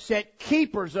ye have set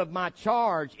keepers of my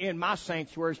charge in my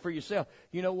sanctuaries for yourself.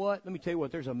 You know what? Let me tell you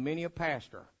what. There's many a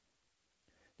pastor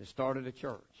that started a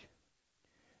church.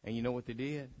 And you know what they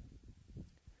did?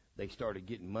 They started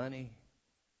getting money.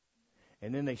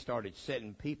 And then they started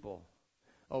setting people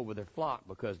over their flock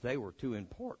because they were too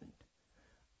important.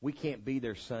 We can't be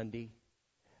there Sunday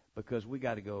because we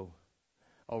got to go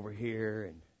over here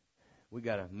and we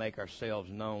got to make ourselves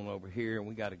known over here, and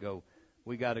we got to go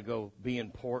be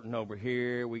important over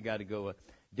here. We got to go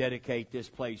dedicate this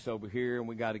place over here, and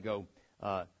we got to go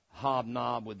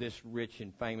hobnob with this rich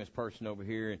and famous person over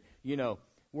here. And, you know,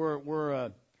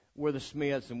 we're the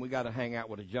Smiths, and we got to hang out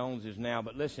with the Joneses now.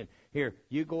 But listen, here,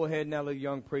 you go ahead now, little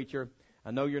young preacher. I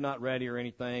know you're not ready or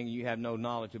anything. You have no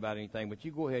knowledge about anything, but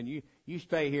you go ahead and you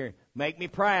stay here. Make me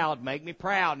proud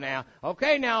now.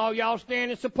 Okay, now, y'all stand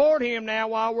and support him now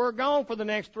while we're gone for the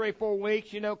next 3-4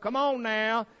 weeks. You know, come on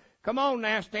now,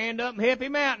 stand up and help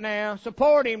him out now.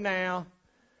 Support him now.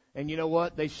 And you know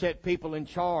what? They set people in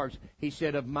charge. He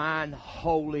said, of mine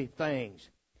holy things.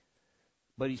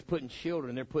 But he's putting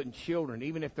children. They're putting children.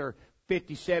 Even if they're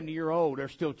 50, 70-year-old, they're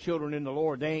still children in the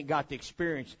Lord. They ain't got the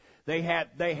experience. They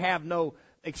have no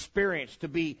experience to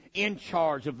be in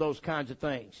charge of those kinds of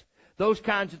things. Those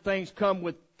kinds of things come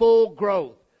with full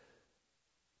growth,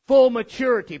 full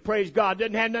maturity. Praise God.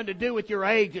 Doesn't have nothing to do with your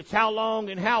age. It's how long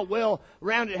and how well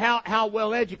rounded, how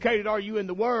well educated are you in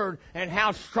the Word, and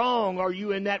how strong are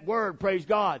you in that Word. Praise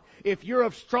God. If you're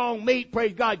of strong meat,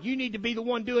 praise God, you need to be the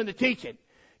one doing the teaching.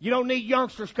 You don't need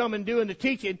youngsters coming doing the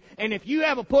teaching. And if you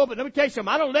have a pulpit, let me tell you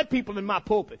something. I don't let people in my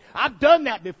pulpit. I've done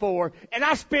that before, and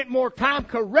I spent more time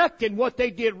correcting what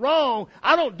they did wrong.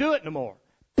 I don't do it no more.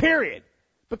 Period.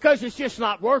 Because it's just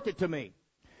not worth it to me.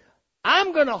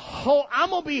 I'm going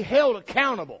to be held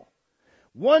accountable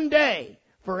one day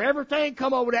for everything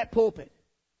come over that pulpit.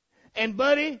 And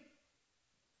buddy,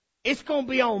 it's going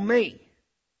to be on me.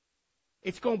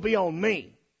 It's going to be on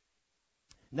me.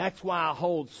 And that's why I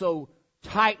hold so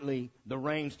tightly the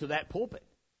reins to that pulpit.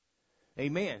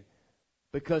 Amen.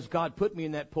 Because God put me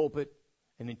in that pulpit,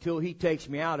 and until He takes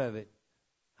me out of it,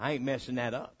 I ain't messing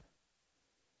that up.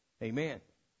 Amen.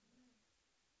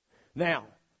 Now,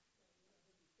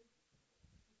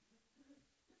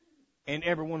 and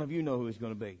every one of you know who it's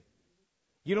going to be.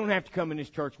 You don't have to come in this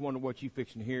church wonder what you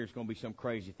fixing to hear is going to be some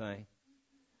crazy thing.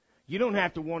 You don't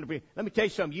have to wonder. Let me tell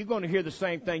you something. You're going to hear the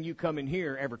same thing you come in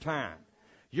here every time.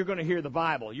 You're going to hear the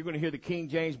Bible. You're going to hear the King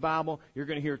James Bible. You're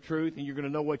going to hear truth, and you're going to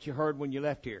know what you heard when you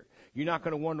left here. You're not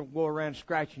going to go around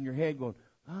scratching your head going,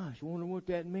 gosh, I wonder what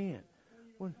that meant.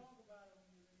 What?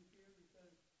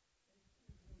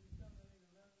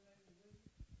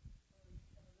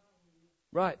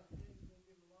 Right.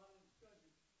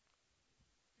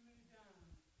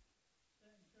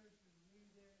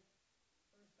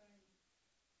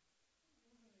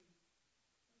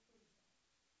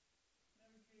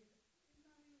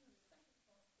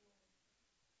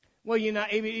 Well, you know,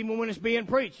 even when it's being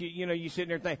preached, you sitting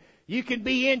there thinking, you can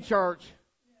be in church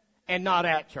and not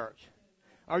at church.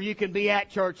 Or you can be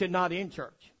at church and not in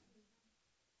church.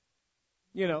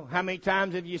 You know, how many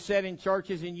times have you sat in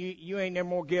churches and you ain't never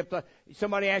more gift?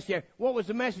 Somebody asked you, what was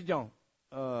the message on?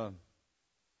 What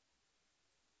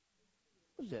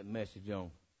was that message on?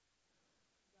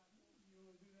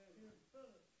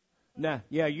 No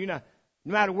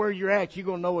matter where you're at, you're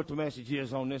going to know what the message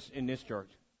is in this church.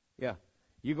 Yeah.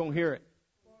 You're going to hear it.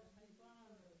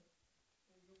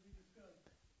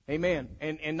 Amen.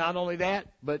 And not only that,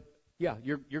 but yeah,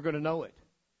 you're going to know it.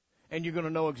 And you're going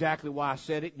to know exactly why I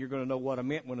said it. And you're going to know what I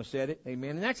meant when I said it.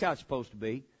 Amen. And that's how it's supposed to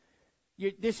be.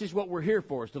 This is what we're here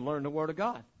for, is to learn the Word of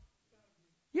God.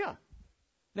 Yeah.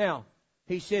 Now,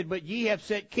 he said, but ye have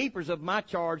set keepers of my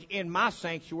charge in my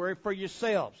sanctuary for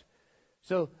yourselves.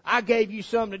 So I gave you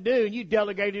something to do, and you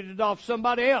delegated it off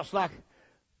somebody else. Like,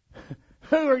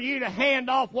 who are you to hand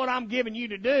off what I'm giving you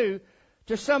to do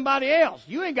to somebody else?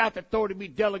 You ain't got the authority to be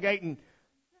delegating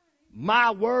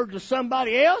my word to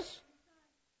somebody else.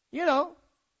 You know,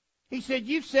 he said,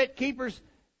 you've set keepers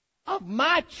of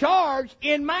my charge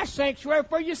in my sanctuary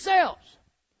for yourselves.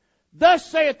 Thus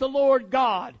saith the Lord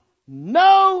God,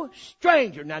 no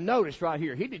stranger. Now notice right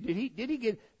here, did he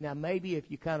get, now maybe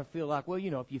if you kind of feel like, well,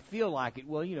 if you feel like it,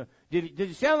 well, did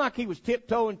it sound like he was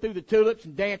tiptoeing through the tulips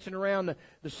and dancing around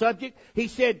the subject? He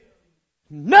said,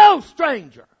 no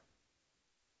stranger,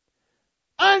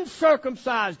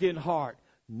 uncircumcised in heart,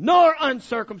 nor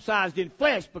uncircumcised in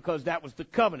flesh, because that was the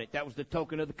covenant, that was the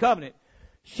token of the covenant,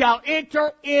 shall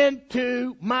enter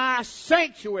into my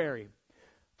sanctuary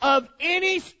of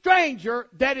any stranger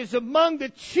that is among the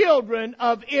children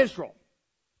of Israel.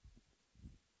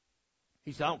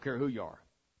 He said, I don't care who you are.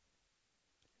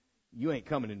 You ain't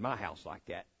coming in my house like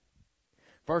that.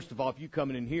 First of all, if you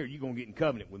coming in here, you're going to get in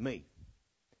covenant with me.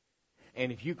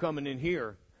 And if you coming in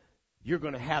here, you're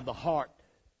going to have the heart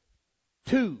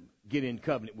to get in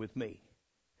covenant with me.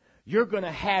 You're going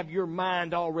to have your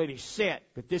mind already set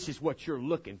that this is what you're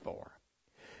looking for.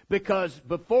 Because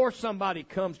before somebody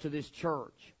comes to this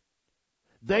church,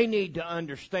 they need to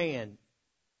understand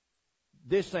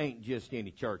this ain't just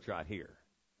any church right here.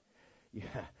 Yeah,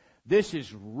 this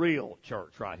is real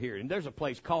church right here. And there's a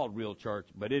place called real church,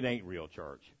 but it ain't real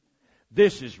church.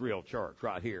 This is real church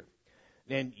right here.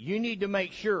 And you need to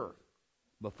make sure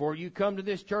before you come to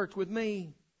this church with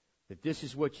me that this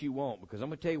is what you want, because I'm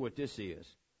going to tell you what this is.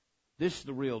 This is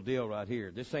the real deal right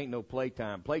here. This ain't no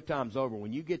playtime. Playtime's over.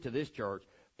 When you get to this church,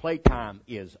 playtime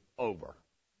is over.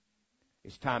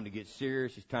 It's time to get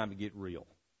serious. It's time to get real.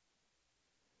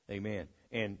 Amen.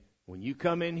 And when you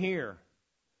come in here,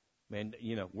 man,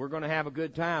 you know, we're going to have a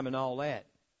good time and all that.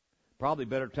 Probably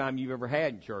better time you've ever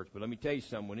had in church. But let me tell you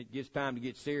something. When it gets time to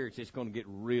get serious, it's going to get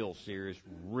real serious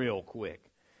real quick.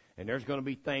 And there's going to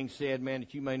be things said, man,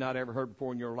 that you may not ever heard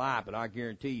before in your life, but I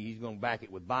guarantee you he's going to back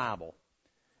it with Bible.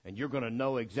 And you're going to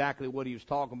know exactly what he was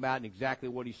talking about and exactly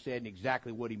what he said and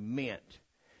exactly what he meant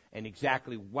and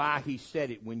exactly why he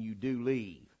said it when you do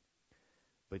leave.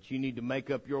 But you need to make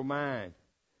up your mind,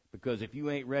 because if you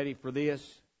ain't ready for this,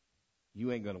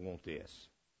 you ain't going to want this.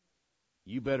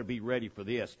 You better be ready for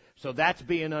this. So that's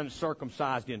being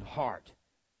uncircumcised in heart.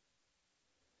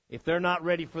 If they're not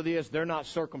ready for this, they're not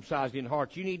circumcised in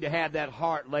heart. You need to have that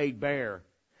heart laid bare.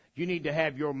 You need to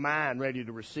have your mind ready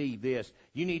to receive this.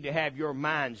 You need to have your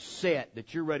mind set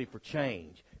that you're ready for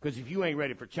change. Because if you ain't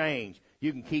ready for change,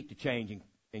 you can keep the change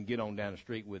and get on down the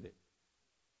street with it.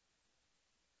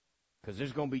 Because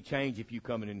there's going to be change if you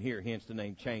come in here, hence the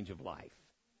name Change of Life.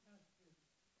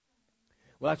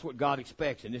 Well, that's what God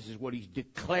expects, and this is what he's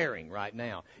declaring right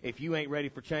now. If you ain't ready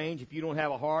for change, if you don't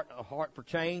have a heart for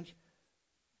change,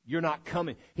 you're not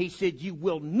coming. He said, you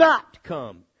will not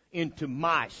come into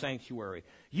my sanctuary.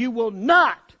 You will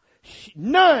not.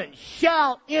 None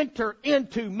shall enter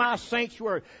into my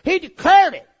sanctuary. He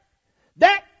declared it.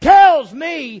 That tells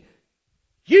me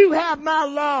you have my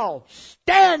law.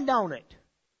 Stand on it.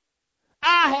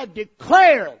 I have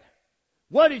declared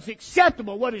what is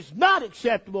acceptable, what is not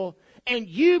acceptable, and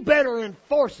you better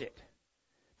enforce it,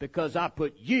 because I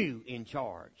put you in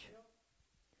charge.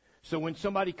 So when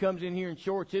somebody comes in here in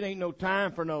shorts, it ain't no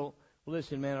time for no,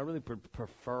 listen, man, I really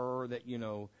prefer that, you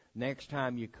know, next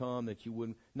time you come that you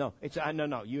wouldn't. No,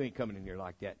 no, you ain't coming in here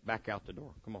like that. Back out the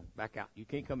door. Come on, back out. You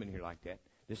can't come in here like that.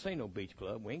 This ain't no beach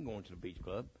club. We ain't going to the beach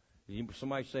club.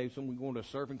 Somebody say we going to a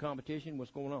surfing competition?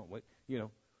 What's going on? What, you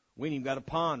know, we ain't even got a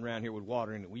pond around here with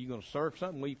water in it. Were you going to surf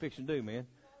something? What are you fixing to do, man?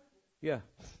 Yeah.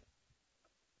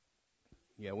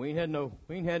 Yeah, we ain't had no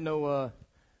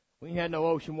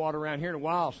ocean water around here in a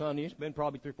while, son. It's been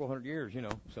probably 300-400 years, you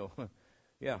know. So,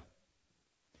 yeah.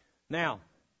 Now,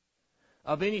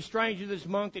 of any stranger that's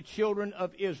among the children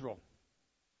of Israel.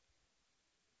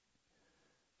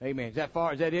 Amen. Is that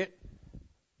far? Is that it?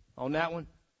 On that one?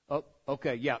 Oh,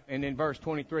 okay, yeah. And then verse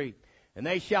 23. And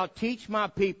they shall teach my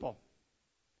people.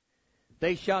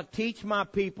 They shall teach my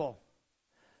people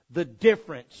the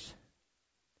difference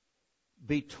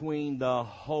between the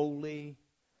holy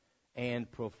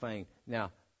and profane.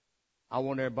 Now, I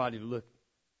want everybody to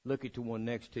look at the one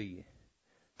next to you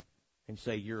and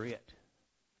say, you're it.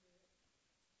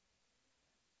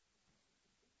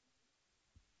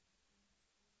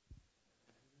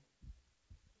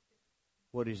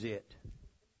 What is it?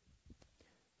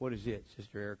 What is it,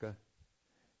 Sister Erica?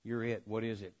 You're it. What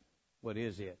is it? What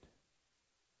is it?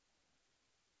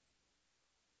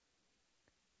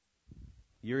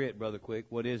 You're it, Brother Quick.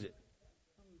 What is it?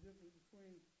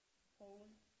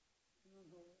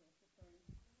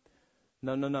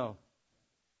 No.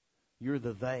 You're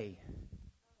the they.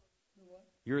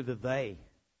 You're the they.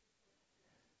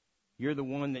 You're the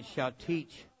one that shall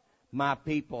teach my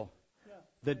people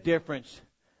the difference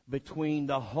between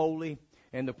the holy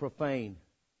and the profane.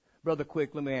 Brother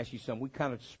Quick, let me ask you something.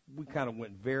 We kind of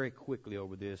went very quickly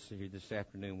over this here this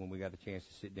afternoon when we got a chance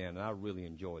to sit down, and I really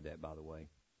enjoyed that, by the way.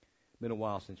 Been a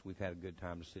while since we've had a good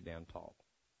time to sit down and talk.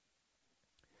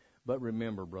 But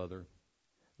remember, brother,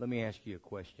 let me ask you a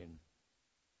question.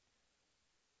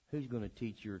 Who's going to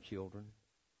teach your children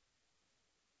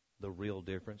the real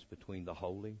difference between the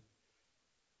holy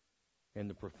and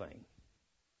the profane?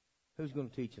 Who's going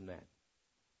to teach them that?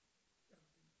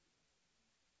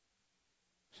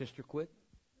 Sister Quick?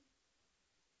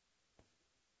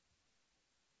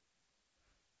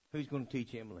 Who's going to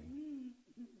teach Emily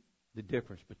the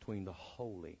difference between the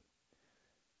holy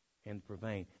and the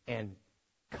profane, and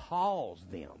cause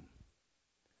them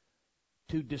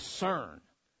to discern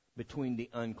between the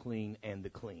unclean and the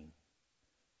clean?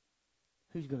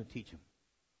 Who's going to teach them?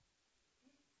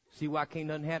 See why can't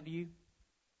nothing happen to you?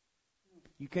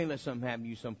 You can't let something happen to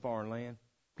you some foreign land.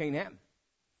 Can't happen.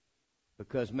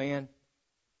 Because, man,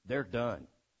 they're done.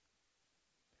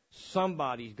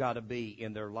 Somebody's got to be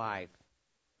in their life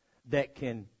that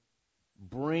can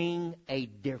bring a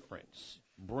difference,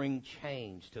 bring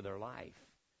change to their life.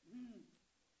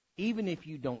 Even if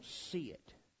you don't see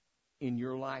it in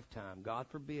your lifetime, God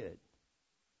forbid,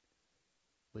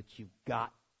 but you've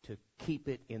got to keep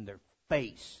it in their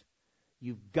face.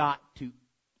 You've got to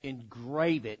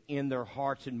engrave it in their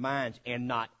hearts and minds and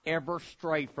not ever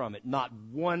stray from it, not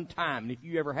one time. And if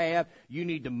you ever have, you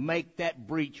need to make that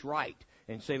breach right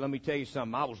and say, let me tell you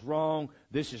something, I was wrong,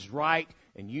 this is right,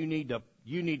 and you need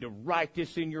to write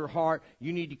this in your heart.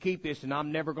 You need to keep this, and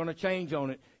I'm never going to change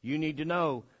on it. You need to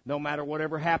know, no matter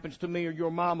whatever happens to me or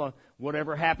your mama,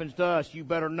 whatever happens to us, you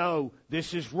better know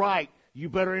this is right. You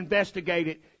better investigate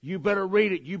it. You better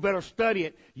read it. You better study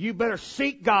it. You better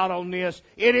seek God on this.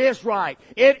 It is right.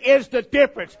 It is the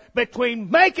difference between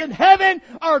making heaven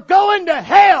or going to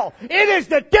hell. It is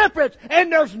the difference. And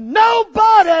there's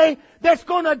nobody that's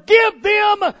going to give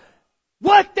them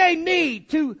what they need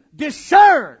to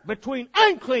discern between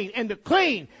unclean and the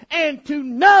clean, and to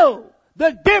know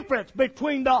the difference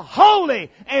between the holy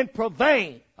and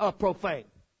profane.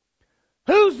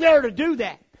 Who's there to do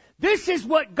that? This is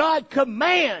what God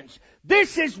commands.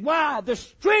 This is why the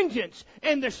stringence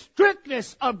and the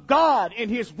strictness of God and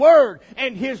His Word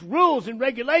and His rules and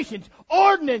regulations,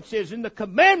 ordinances and the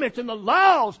commandments and the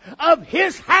laws of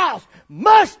His house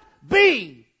must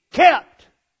be kept.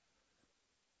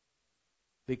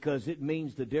 Because it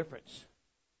means the difference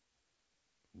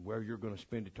where you're going to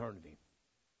spend eternity.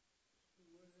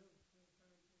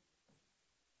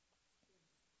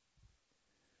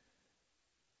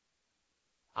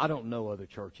 I don't know other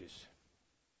churches.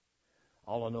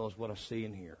 All I know is what I see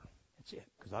and hear. That's it.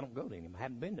 Because I don't go to any of them. I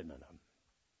haven't been to none of them.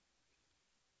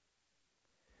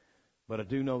 But I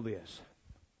do know this.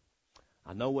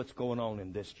 I know what's going on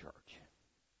in this church.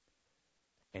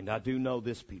 And I do know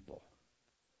this people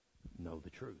know the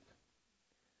truth.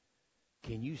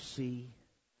 Can you see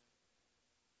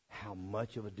how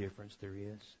much of a difference there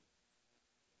is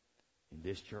in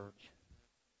this church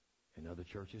and other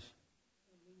churches?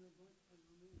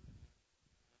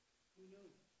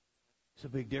 It's a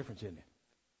big difference, isn't it?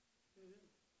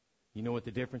 You know what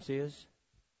the difference is?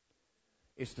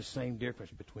 It's the same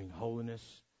difference between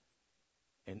holiness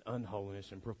and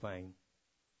unholiness and profane.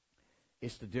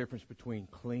 It's the difference between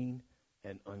clean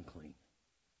and unclean.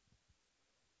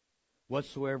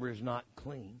 Whatsoever is not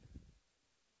clean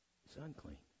is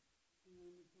unclean.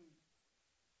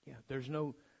 Yeah, there's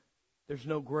no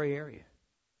gray area.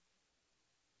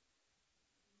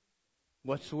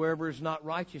 Whatsoever is not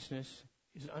righteousness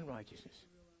is unrighteousness.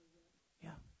 Yeah.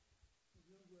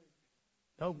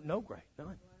 No gray,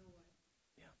 none.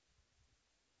 Yeah.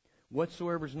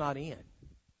 Whatsoever is not in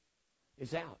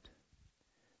is out.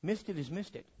 Missed it is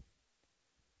missed it.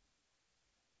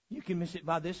 You can miss it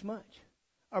by this much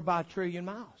or by 1,000,000,000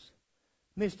 miles.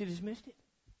 Missed it is missed it.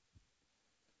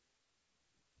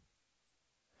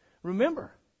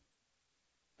 Remember,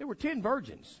 there were 10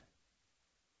 virgins.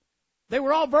 They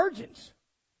were all virgins.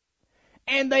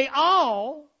 And they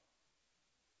all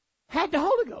had the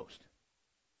Holy Ghost.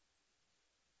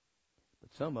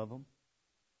 But some of them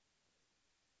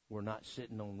were not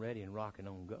sitting on ready and rocking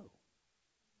on go.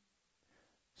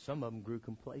 Some of them grew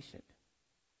complacent.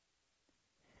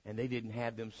 And they didn't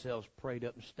have themselves prayed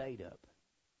up and stayed up.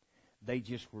 They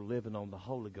just were living on the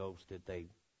Holy Ghost that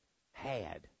they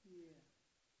had.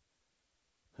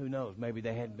 Who knows? Maybe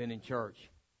they hadn't been in church.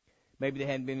 Maybe they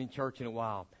hadn't been in church in a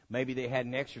while. Maybe they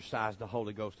hadn't exercised the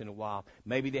Holy Ghost in a while.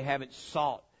 Maybe they haven't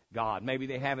sought God. Maybe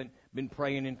they haven't been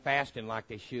praying and fasting like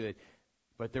they should.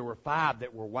 But there were 5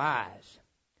 that were wise,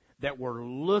 that were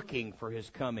looking for His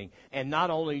coming. And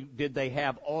not only did they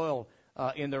have oil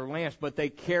in their lamps, but they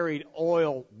carried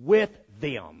oil with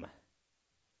them.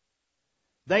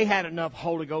 They had enough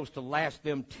Holy Ghost to last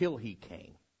them till He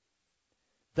came.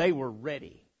 They were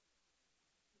ready.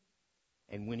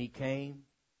 And when He came,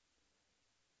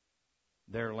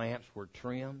 their lamps were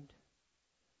trimmed,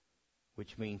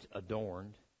 which means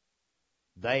adorned.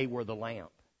 They were the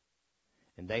lamp.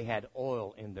 And they had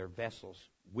oil in their vessels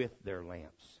with their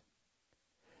lamps.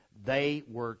 They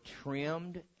were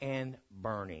trimmed and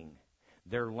burning.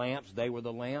 Their lamps, they were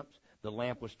the lamps. The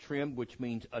lamp was trimmed, which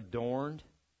means adorned.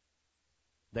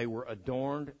 They were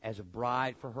adorned as a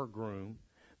bride for her groom.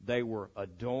 They were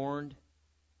adorned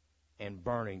and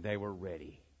burning. They were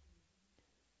ready.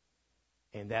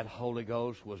 And that Holy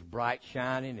Ghost was bright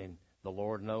shining, and the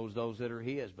Lord knows those that are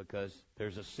His, because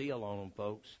there's a seal on them,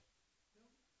 folks.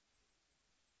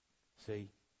 See?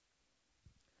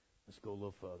 Let's go a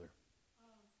little further.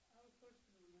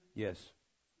 Yes.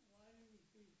 Why do we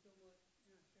see so much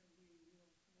inactivity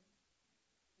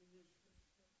in this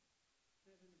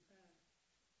as in the past?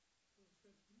 It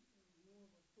was more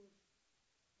of a push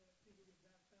that people get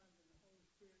baptized in the Holy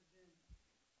Spirit than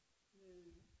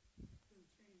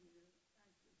changing their actually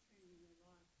changing their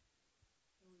life.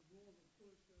 It was more of a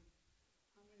push of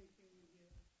how many can we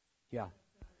get Yeah.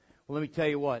 Well, let me tell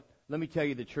you what. Let me tell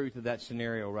you the truth of that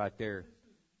scenario right there.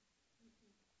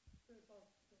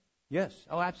 Yes.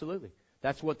 Oh, absolutely.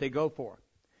 That's what they go for.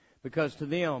 Because to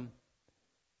them,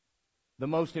 the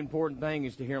most important thing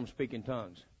is to hear them speak in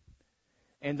tongues.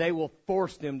 And they will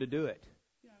force them to do it.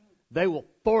 They will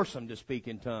force them to speak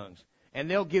in tongues. And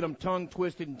they'll get them tongue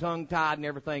twisted and tongue tied and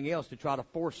everything else to try to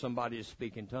force somebody to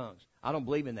speak in tongues. I don't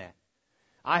believe in that.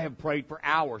 I have prayed for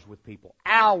hours with people.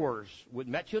 Hours with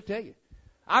Matt, she'll tell you.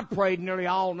 I've prayed nearly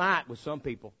all night with some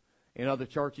people in other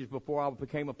churches before I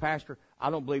became a pastor. I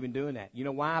don't believe in doing that. You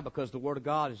know why? Because the Word of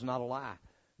God is not a lie.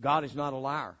 God is not a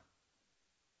liar.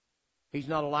 He's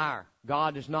not a liar.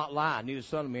 God does not lie. Neither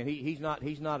Son of Man. He's not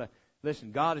a,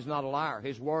 listen, God is not a liar.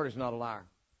 His Word is not a liar.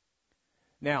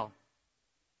 Now,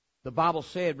 the Bible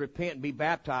said, repent and be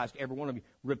baptized, every one of you.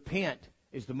 Repent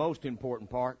is the most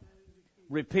important part.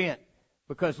 Repent.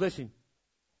 Because, listen,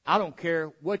 I don't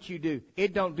care what you do.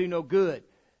 It don't do no good.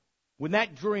 When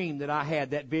that dream that I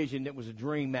had, that vision that was a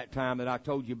dream that time that I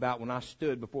told you about when I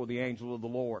stood before the angel of the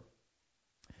Lord,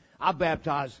 I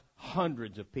baptized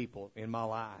hundreds of people in my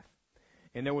life.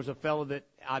 And there was a fellow that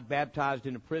I'd baptized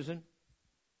in a prison,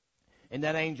 and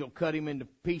that angel cut him into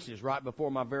pieces right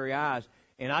before my very eyes.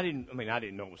 And I didn't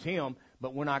know it was him,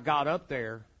 but when I got up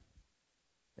there,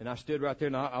 and I stood right there,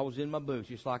 and I was in my boots,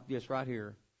 just like this right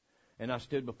here, and I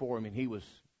stood before him, and he was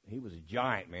a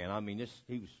giant, man. I mean,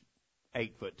 he was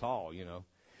 8 foot tall, you know.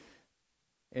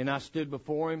 And I stood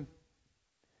before him,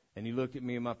 and he looked at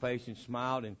me in my face and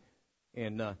smiled,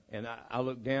 and I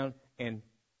looked down, and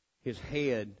his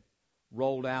head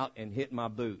rolled out and hit my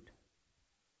boot.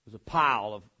 It was a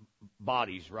pile of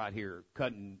bodies right here,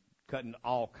 cutting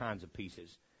all kinds of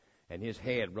pieces, and his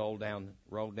head rolled down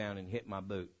and hit my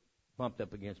boot, bumped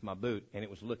up against my boot, and it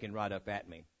was looking right up at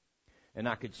me. And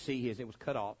I could see it was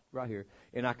cut off right here,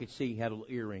 and I could see he had a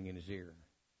little earring in his ear.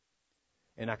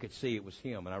 And I could see it was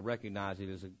him, and I recognized it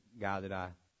as a guy that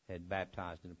I had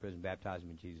baptized in the prison, baptized him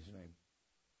in Jesus' name.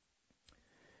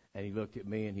 And he looked at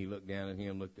me, and he looked down at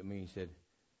him, looked at me, and he said,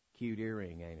 "Cute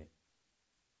earring, ain't it?"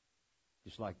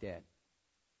 Just like that.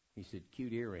 He said,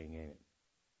 "Cute earring, ain't it?"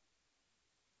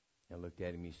 I looked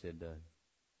at him, he said, "You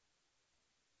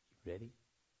ready?"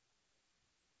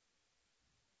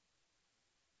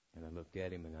 And I looked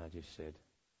at him, and I just said,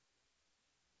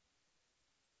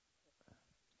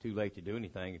 "Too late to do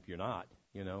anything if you're not,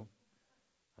 you know."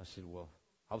 I said, "Well,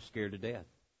 I was scared to death."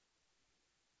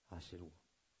 I said, "Well,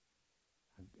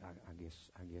 I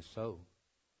guess so.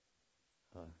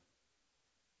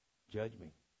 Judge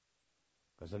me."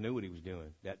 Because I knew what he was doing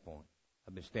at that point.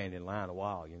 I've been standing in line a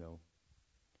while, you know.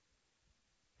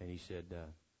 And he said,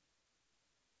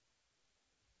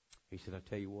 "I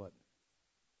tell you what.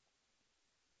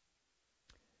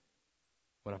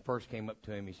 When I first came up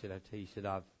to him, he said,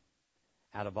 out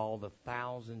of all the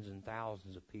thousands and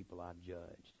thousands of people I've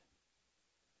judged,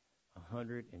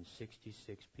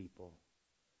 166 people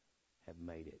have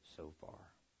made it so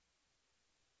far."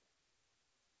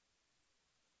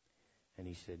 And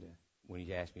he said, when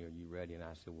he asked me, "Are you ready?" And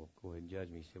I said, "Well, go ahead and judge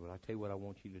me." He said, "Well, I'll tell you what I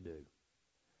want you to do.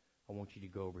 I want you to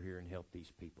go over here and help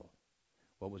these people."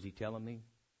 What was he telling me?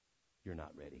 You're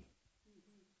not ready.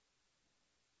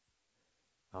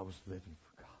 I was living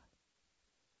for God.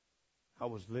 I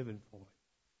was living for Him.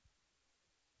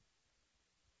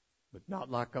 But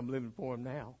not like I'm living for Him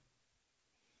now.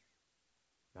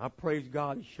 I praise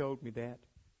God He showed me that.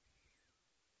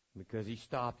 Because He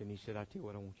stopped and He said, "I tell you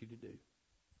what I want you to do.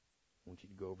 I want you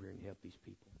to go over here and help these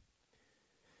people."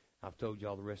 I've told you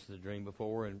all the rest of the dream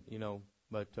before, and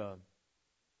but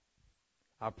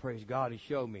I praise God He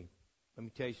showed me. Let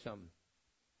me tell you something.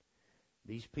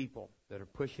 These people that are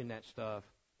pushing that stuff,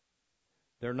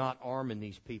 they're not arming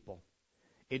these people.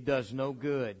 It does no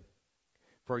good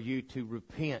for you to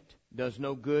repent. It does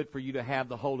no good for you to have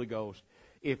the Holy Ghost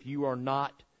if you are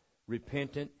not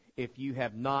repentant. If you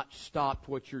have not stopped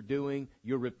what you're doing,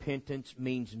 your repentance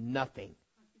means nothing.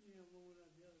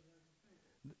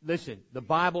 Listen, the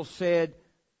Bible said,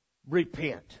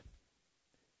 repent.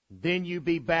 Then you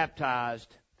be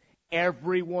baptized,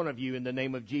 every one of you, in the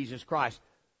name of Jesus Christ,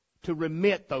 to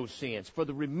remit those sins, for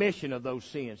the remission of those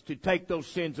sins, to take those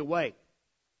sins away.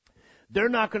 They're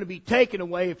not going to be taken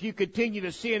away if you continue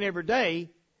to sin every day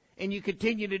and you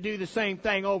continue to do the same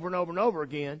thing over and over and over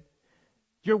again.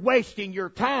 You're wasting your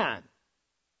time.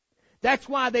 That's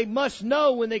why they must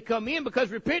know when they come in, because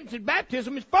repentance and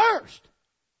baptism is first.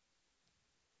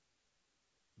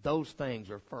 Those things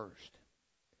are first.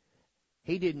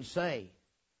 He didn't say,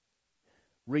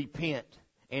 repent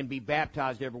and be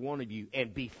baptized, every one of you,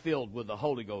 and be filled with the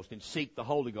Holy Ghost and seek the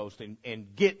Holy Ghost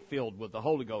and get filled with the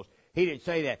Holy Ghost. He didn't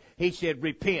say that. He said,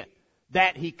 repent.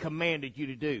 That He commanded you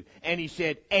to do. And He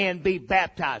said, and be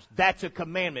baptized. That's a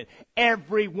commandment.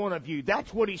 Every one of you.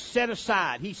 That's what He set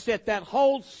aside. He set that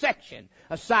whole section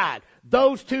aside.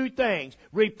 Those two things.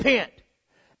 Repent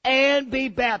and be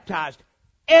baptized.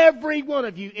 Every one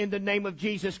of you in the name of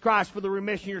Jesus Christ for the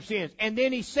remission of your sins. And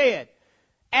then He said,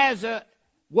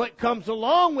 what comes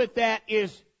along with that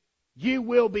is you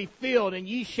will be filled and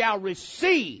ye shall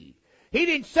receive. He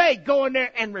didn't say go in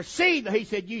there and receive. He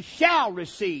said you shall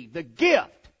receive the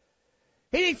gift.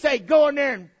 He didn't say go in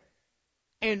there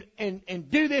and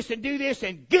do this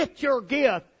and get your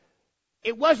gift.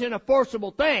 It wasn't a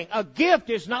forcible thing. A gift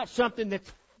is not something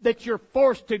that you're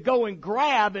forced to go and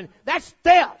grab, and that's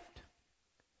theft.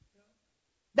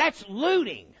 That's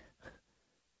looting.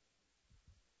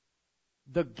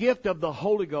 The gift of the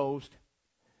Holy Ghost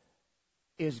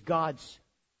is God's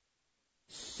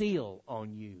seal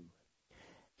on you.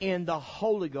 And the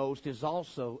Holy Ghost is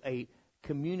also a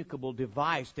communicable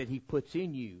device that He puts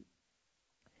in you.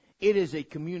 It is a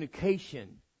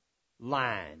communication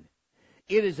line.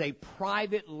 It is a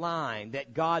private line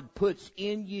that God puts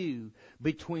in you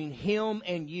between Him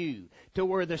and you, to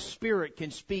where the Spirit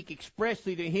can speak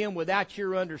expressly to Him without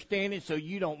your understanding, so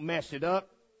you don't mess it up.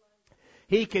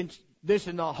 He can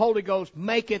Listen, the Holy Ghost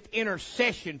maketh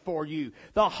intercession for you.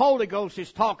 The Holy Ghost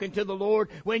is talking to the Lord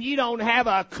when you don't have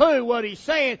a clue what He's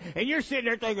saying, and you're sitting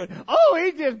there thinking, oh,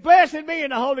 He's just blessing me,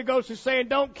 and the Holy Ghost is saying,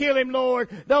 don't kill him, Lord.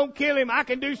 Don't kill him. I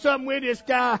can do something with this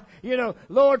guy. You know,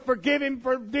 Lord, forgive him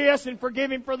for this and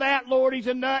forgive him for that. Lord, he's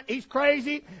a nut. He's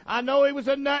crazy. I know he was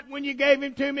a nut when you gave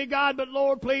him to me, God, but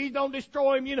Lord, please don't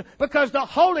destroy him. You know, because the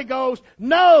Holy Ghost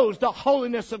knows the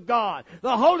holiness of God.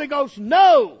 The Holy Ghost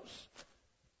knows.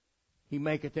 He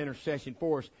maketh intercession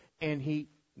for us. And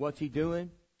what's He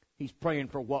doing? He's praying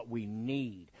for what we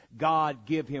need. God,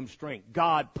 give him strength.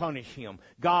 God, punish him.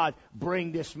 God,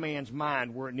 bring this man's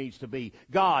mind where it needs to be.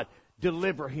 God,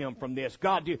 deliver him from this.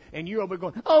 God, do. And you're over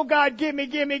going, oh, God, give me.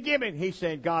 And He's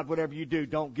saying, God, whatever you do,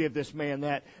 don't give this man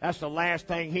that. That's the last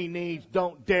thing he needs.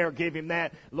 Don't dare give him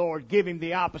that. Lord, give him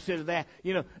the opposite of that.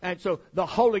 You know, and so the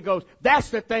Holy Ghost, that's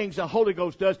the things the Holy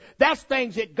Ghost does. That's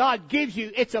things that God gives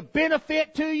you. It's a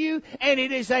benefit to you, and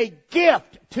it is a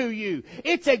gift to you.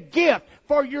 It's a gift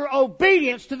for your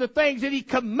obedience to the things that He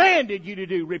commanded you to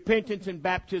do. Repentance and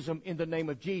baptism in the name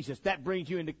of Jesus. That brings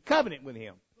you into covenant with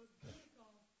Him.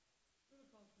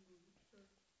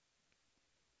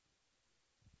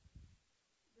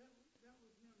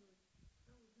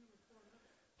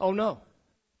 Oh, no.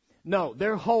 No,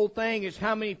 their whole thing is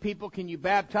how many people can you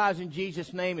baptize in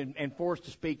Jesus' name and force to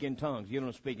speak in tongues. You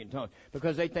don't speak in tongues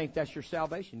because they think that's your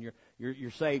salvation.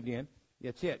 You're saved in.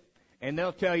 That's it. And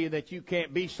they'll tell you that you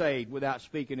can't be saved without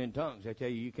speaking in tongues. They tell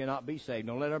you cannot be saved.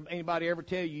 Don't let anybody ever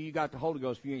tell you got the Holy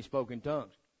Ghost if you ain't spoken in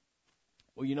tongues.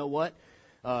 Well, you know what?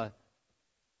 I've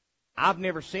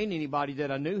never seen anybody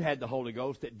that I knew had the Holy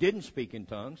Ghost that didn't speak in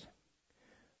tongues.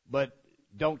 But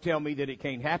don't tell me that it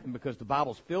can't happen, because the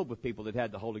Bible's filled with people that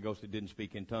had the Holy Ghost that didn't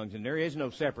speak in tongues. And there is no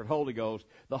separate Holy Ghost.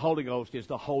 The Holy Ghost is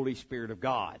the Holy Spirit of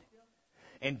God.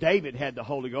 And David had the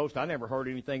Holy Ghost. I never heard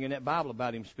anything in that Bible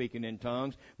about him speaking in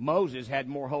tongues. Moses had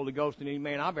more Holy Ghost than any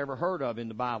man I've ever heard of in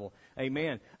the Bible.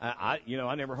 Amen. I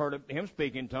never heard of him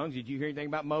speaking in tongues. Did you hear anything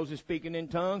about Moses speaking in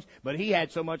tongues? But he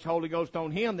had so much Holy Ghost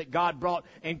on him that God brought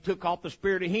and took off the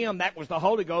Spirit of him. That was the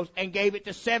Holy Ghost, and gave it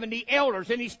to 70 elders.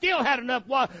 And he still had enough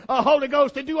Holy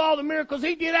Ghost to do all the miracles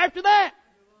he did after that.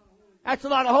 That's a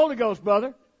lot of Holy Ghost,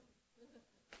 brother.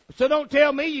 So don't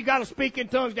tell me you got to speak in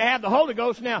tongues to have the Holy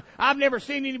Ghost. Now, I've never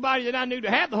seen anybody that I knew to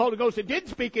have the Holy Ghost that didn't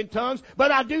speak in tongues, but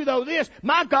I do know this.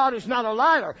 My God is not a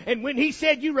liar. And when He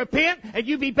said you repent and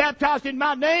you be baptized in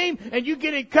my name and you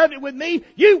get in covenant with me,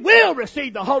 you will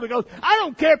receive the Holy Ghost. I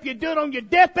don't care if you do it on your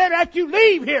deathbed after you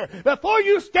leave here. Before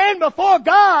you stand before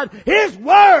God, His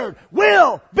Word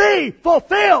will be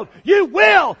fulfilled. You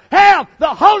will have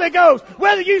the Holy Ghost.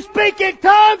 Whether you speak in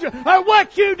tongues or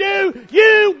what you do,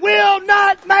 you will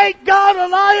not make God a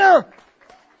liar.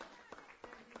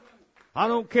 I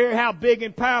don't care how big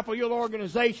and powerful your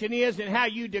organization is and how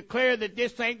you declare that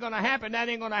this ain't going to happen, that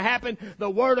ain't going to happen. The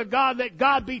Word of God, let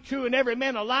God be true and every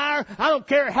man a liar. I don't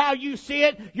care how you see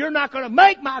it. You're not going to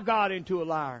make my God into a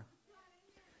liar.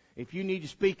 If you need to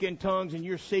speak in tongues and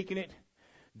you're seeking it,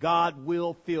 God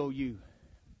will fill you.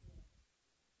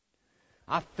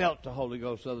 I felt the Holy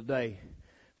Ghost the other day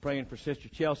praying for Sister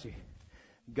Chelsea.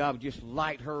 God would just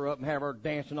light her up and have her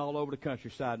dancing all over the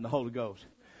countryside in the Holy Ghost.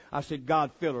 I said,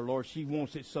 God, fill her, Lord. She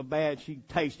wants it so bad. She can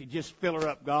taste it. Just fill her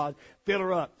up, God. Fill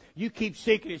her up. You keep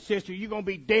seeking it, sister. You're going to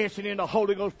be dancing in the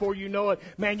Holy Ghost before you know it.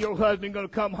 Man, your husband's going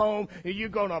to come home, and you're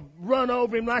going to run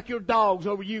over him like your dog's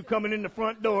over you coming in the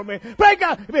front door, man. Praise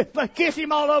God. Kiss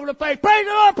him all over the face. Praise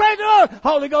the Lord. Praise the Lord.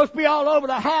 Holy Ghost be all over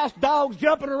the house. Dogs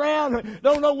jumping around.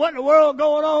 Don't know what in the world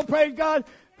going on. Praise God.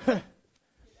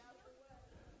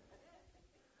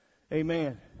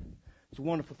 Amen. It's a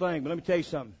wonderful thing. But let me tell you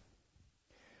something.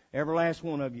 Every last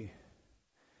one of you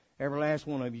is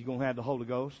going to have the Holy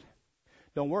Ghost.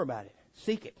 Don't worry about it.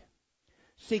 Seek it.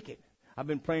 Seek it. I've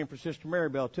been praying for Sister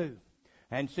Maribel too.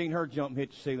 I hadn't seen her jump and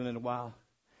hit the ceiling in a while.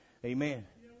 Amen.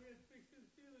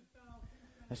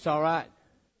 That's all right.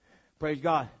 Praise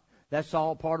God. That's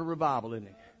all part of revival, isn't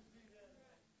it?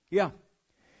 Yeah.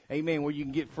 Amen. Where you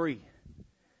can get free.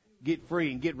 Get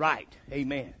free and get right.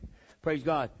 Amen. Praise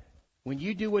God. When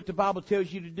you do what the Bible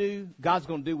tells you to do, God's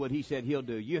going to do what He said He'll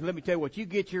do. Let me tell you what, you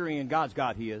get your end, God's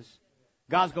got His.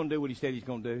 God's going to do what He said He's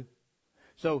going to do.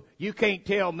 So you can't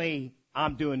tell me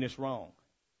I'm doing this wrong.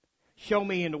 Show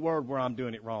me in the Word where I'm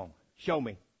doing it wrong. Show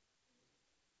me.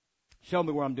 Show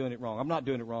me where I'm doing it wrong. I'm not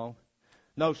doing it wrong.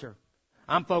 No, sir.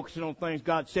 I'm focusing on things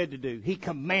God said to do. He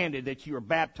commanded that you are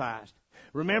baptized.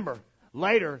 Remember,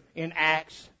 later in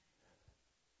Acts,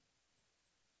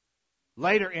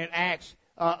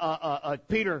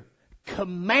 Peter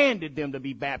commanded them to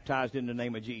be baptized in the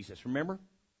name of Jesus. Remember?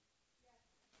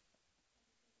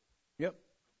 Yep.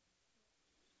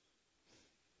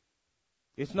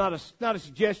 It's not a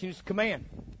suggestion, it's a command.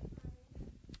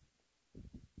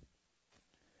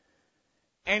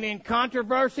 And in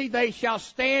controversy they shall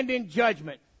stand in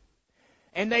judgment,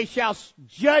 and they shall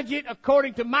judge it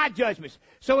according to my judgments.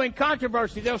 So in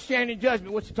controversy they'll stand in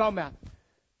judgment. What's he talking about?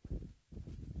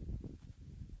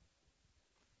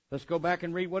 Let's go back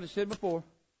and read what it said before.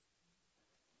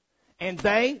 And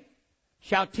they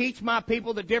shall teach my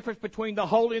people the difference between the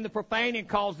holy and the profane, and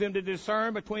cause them to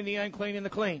discern between the unclean and the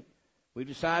clean. We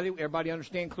decided, everybody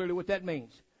understand clearly what that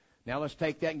means. Now let's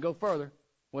take that and go further.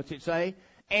 What's it say?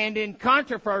 And in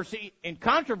controversy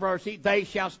they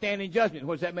shall stand in judgment.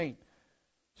 What does that mean?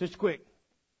 Just quick.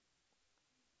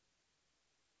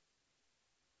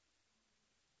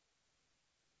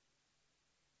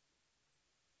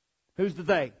 Who's the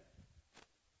they?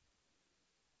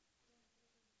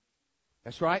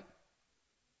 That's right.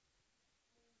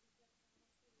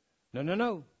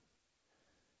 No.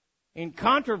 In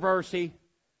controversy,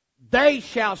 they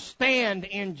shall stand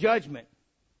in judgment,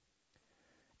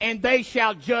 and they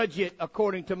shall judge it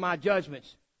according to my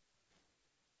judgments.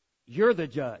 You're the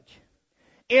judge.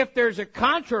 If there's a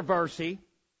controversy,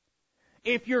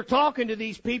 if you're talking to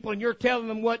these people and you're telling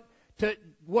them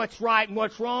what's right and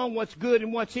what's wrong, what's good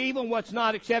and what's evil, and what's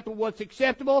not acceptable, what's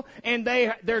acceptable, and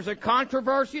there's a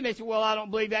controversy, and they say, well, I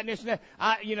don't believe that and this and that.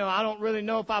 I don't really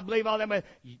know if I believe all that, but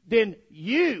then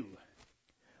you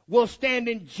will stand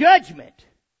in judgment,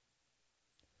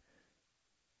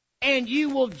 and you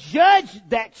will judge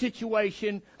that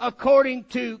situation according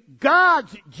to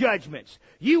God's judgments.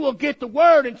 You will get the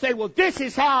Word and say, well, this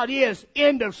is how it is,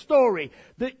 end of story.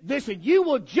 Listen, you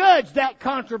will judge that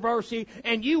controversy,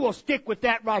 and you will stick with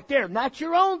that right there. Not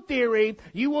your own theory.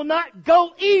 You will not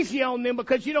go easy on them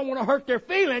because you don't want to hurt their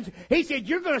feelings. He said,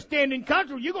 you're going to stand in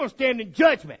controversy. You're going to stand in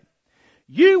judgment.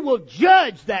 You will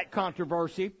judge that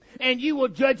controversy, and you will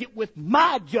judge it with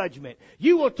my judgment.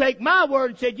 You will take my word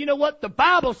and say, you know what, the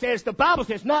Bible says,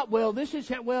 not, well, this is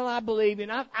how, well, I believe,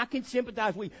 and I can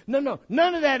sympathize with you. No,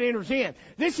 none of that enters in.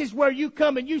 This is where you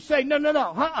come and you say,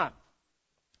 no.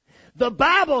 The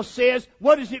Bible says,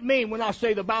 what does it mean when I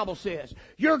say the Bible says?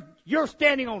 You're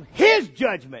standing on His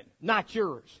judgment, not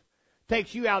yours.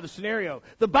 Takes you out of the scenario.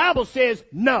 The Bible says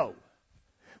no.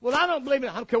 Well, I don't believe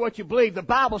it. I don't care what you believe. The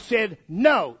Bible said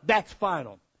no. That's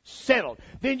final. Settled.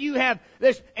 Then you have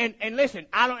this, and listen,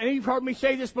 and you've heard me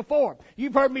say this before.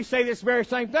 You've heard me say this very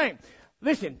same thing.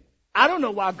 Listen, I don't know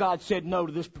why God said no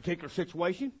to this particular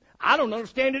situation. I don't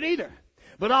understand it either.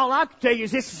 But all I can tell you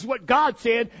is this is what God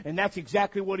said, and that's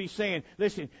exactly what He's saying.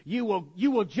 Listen, you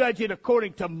will judge it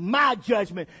according to my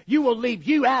judgment. You will leave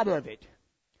you out of it.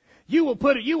 You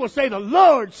will say the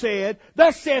Lord said,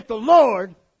 thus saith the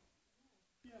Lord.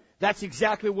 That's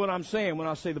exactly what I'm saying when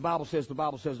I say the Bible says, the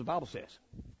Bible says, the Bible says.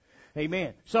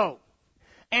 Amen. So,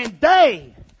 and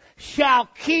they shall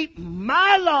keep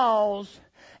my laws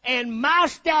and my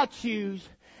statutes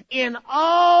in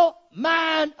all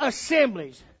mine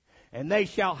assemblies, and they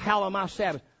shall hallow my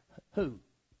Sabbath. Who?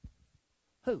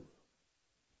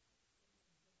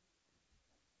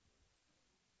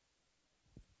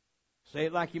 Say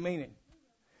it like you mean it.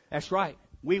 That's right.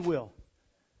 We will.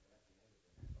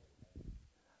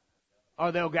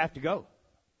 or they'll have to go.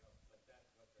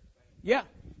 Yeah.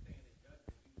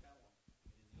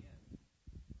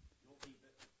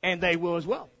 And they will as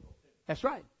well. That's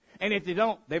right. And if they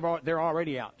don't, they're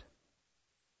already out.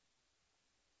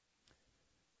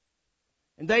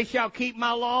 And they shall keep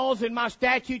my laws and my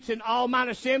statutes and all mine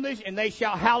assemblies, and they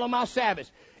shall hallow my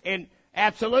Sabbaths. And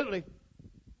absolutely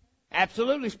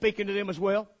speaking to them as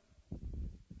well.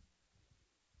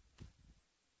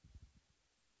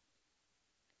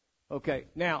 Okay,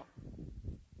 now,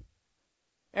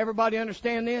 everybody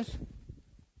understand this?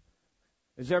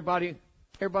 Does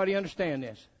everybody understand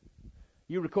this?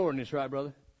 You recording this, right,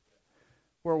 brother?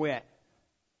 Where are we at?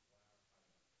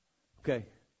 Okay,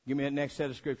 give me that next set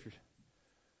of scriptures.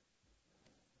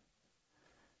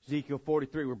 Ezekiel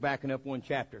 43, we're backing up one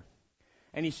chapter.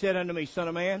 And he said unto me, Son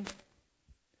of man,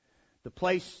 the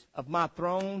place of my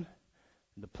throne,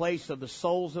 the place of the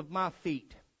soles of my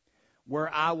feet,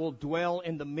 where I will dwell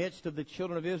in the midst of the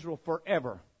children of Israel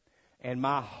forever, and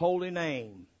my holy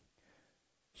name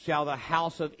shall the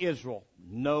house of Israel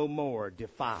no more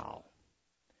defile.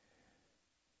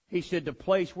 He said, the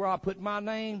place where I put my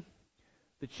name,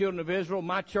 the children of Israel,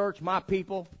 my church, my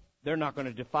people, they're not going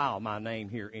to defile my name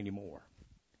here anymore.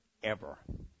 Ever.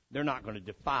 They're not going to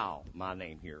defile my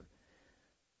name here.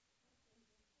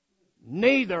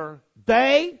 Neither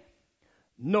they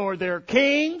nor their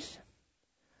kings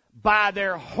by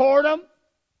their whoredom,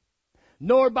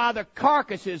 nor by the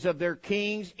carcasses of their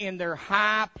kings in their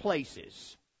high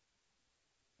places.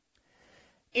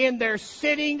 In their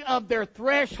setting of their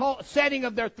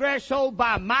threshold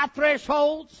by my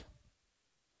thresholds,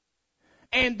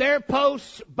 and their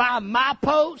posts by my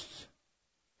posts,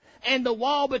 and the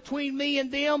wall between me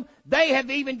and them, they have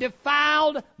even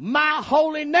defiled my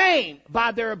holy name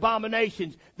by their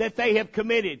abominations that they have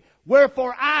committed.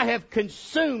 Wherefore I have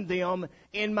consumed them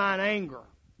in mine anger.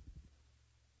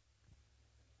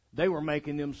 They were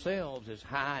making themselves as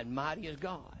high and mighty as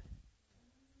God.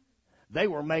 They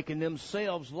were making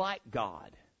themselves like God.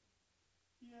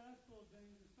 Yeah, that's a little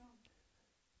dangerous.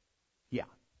 Yeah,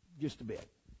 just a bit.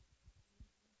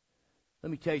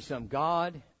 Let me tell you something.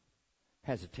 God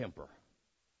has a temper.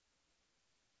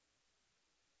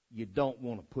 You don't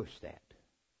want to push that.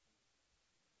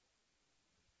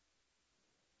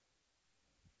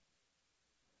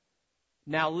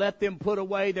 Now let them put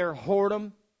away their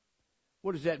whoredom.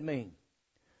 What does that mean?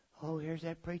 Oh, here's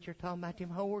that preacher talking about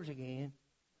them whores again.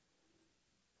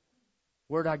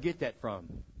 Where'd I get that from?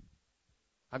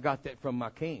 I got that from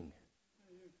my king.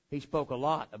 He spoke a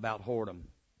lot about whoredom.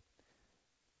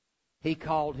 He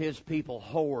called his people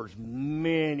whores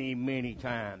many, many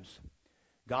times.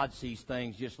 God sees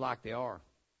things just like they are.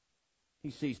 He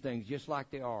sees things just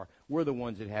like they are. We're the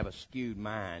ones that have a skewed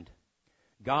mind.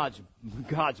 God's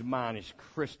mind is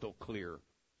crystal clear.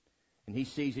 And he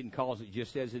sees it and calls it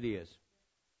just as it is.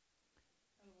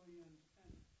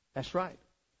 That's right.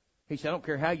 He said, I don't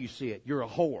care how you see it. You're a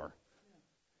whore.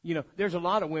 You know, there's a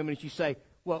lot of women that you say,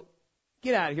 well,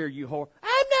 get out of here, you whore.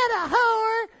 I'm not a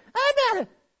whore. I'm not a...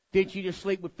 Didn't you just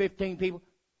sleep with 15 people?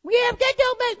 Yeah, that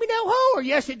don't make me no whore.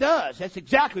 Yes, it does. That's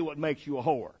exactly what makes you a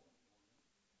whore.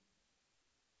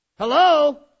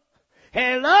 Hello?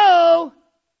 Hello?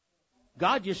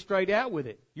 God just straight out with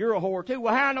it. You're a whore too.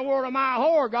 Well, how in the world am I a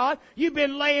whore, God? You've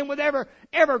been laying with every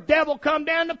devil come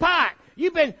down the pike.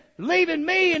 You've been leaving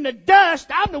me in the dust.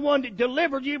 I'm the one that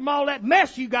delivered you from all that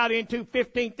mess you got into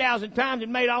 15,000 times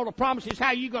and made all the promises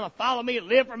how you going to follow me and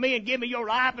live for me and give me your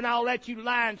life and all that, you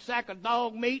lying sack of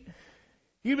dog meat.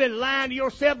 You've been lying to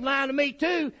yourself, lying to me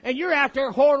too, and you're out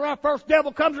there whoring around. First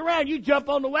devil comes around, you jump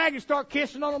on the wagon and start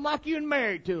kissing on them like you and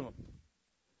married to them.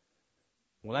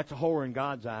 Well, that's a whore in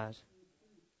God's eyes.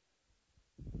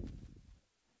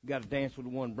 You got to dance with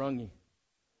the one brung you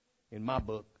in my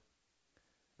book.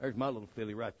 There's my little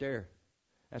filly right there.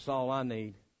 That's all I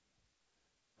need.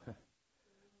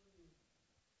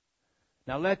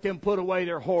 Now let them put away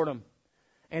their whoredom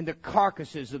and the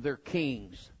carcasses of their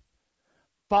kings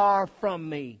far from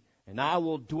me, and I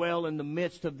will dwell in the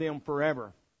midst of them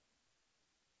forever.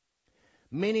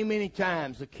 Many, many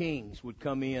times the kings would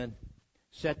come in,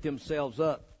 set themselves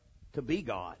up to be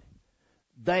God.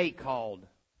 They called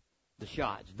the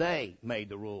shots. They made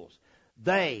the rules.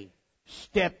 They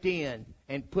stepped in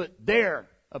and put their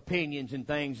opinions and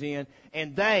things in,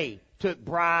 and they took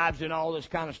bribes and all this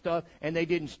kind of stuff, and they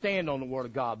didn't stand on the Word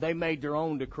of God. They made their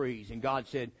own decrees, and God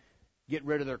said, get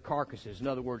rid of their carcasses. In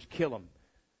other words, kill them.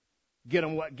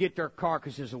 Get their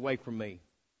carcasses away from me.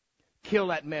 Kill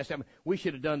that mess. I mean, we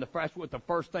should have done the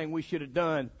first thing we should have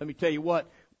done. Let me tell you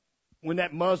what, when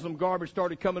that Muslim garbage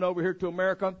started coming over here to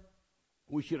America,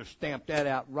 we should have stamped that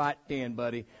out right then,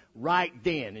 buddy. Right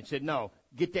then. And said, no,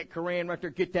 Get that Koran right there.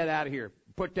 Get that out of here.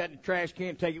 Put that in the trash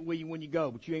can. Take it with you when you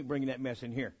go. But you ain't bringing that mess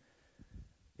in here.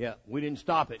 Yeah, we didn't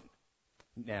stop it.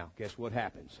 Now, guess what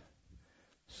happens?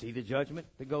 See the judgment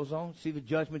that goes on? See the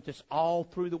judgment that's all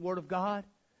through the Word of God?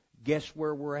 Guess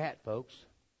where we're at, folks?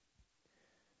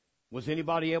 Was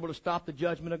anybody able to stop the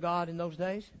judgment of God in those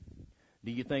days?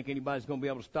 Do you think anybody's going to be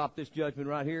able to stop this judgment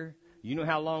right here? You know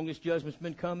how long this judgment's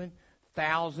been coming?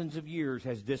 Thousands of years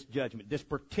has this judgment, this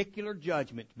particular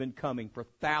judgment, been coming for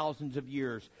thousands of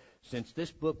years since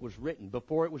this book was written.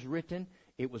 Before it was written,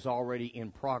 it was already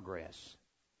in progress.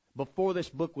 Before this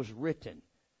book was written,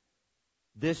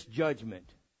 this judgment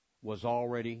was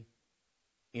already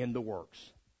in the works.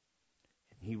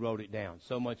 He wrote it down,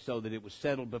 so much so that it was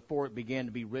settled before it began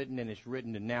to be written, and it's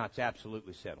written, and now it's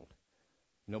absolutely settled.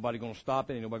 Nobody going to stop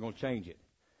it, and nobody going to change it.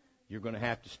 You're going to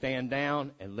have to stand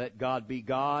down and let God be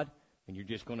God, and you're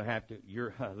just going to have to.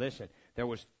 Listen.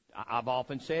 I've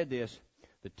often said this: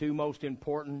 the two most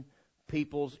important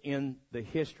peoples in the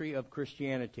history of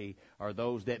Christianity are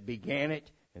those that began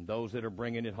it and those that are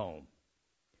bringing it home.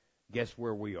 Guess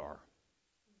where we are?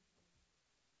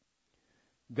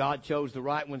 God chose the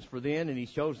right ones for then, and He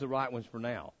chose the right ones for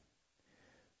now.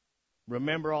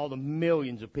 Remember all the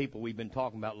millions of people we've been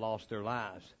talking about lost their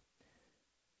lives.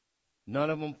 None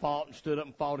of them fought and stood up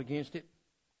and fought against it.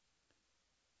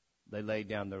 They laid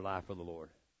down their life for the Lord.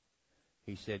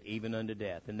 He said, even unto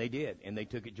death. And they did, and they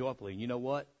took it joyfully. And you know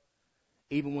what?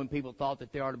 Even when people thought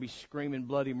that they ought to be screaming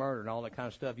bloody murder and all that kind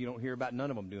of stuff, you don't hear about none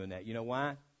of them doing that. You know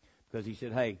why? Because He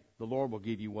said, hey, the Lord will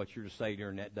give you what you're to say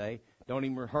during that day. Don't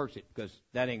even rehearse it, because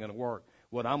that ain't going to work.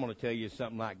 What I'm going to tell you is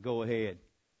something like, go ahead.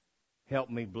 Help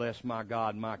me bless my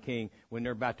God and my King, when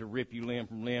they're about to rip you limb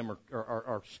from limb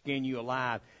or skin you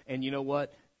alive. And you know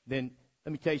what? Then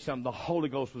let me tell you something. The Holy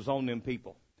Ghost was on them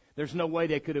people. There's no way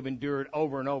they could have endured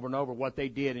over and over and over what they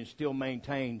did and still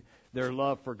maintained their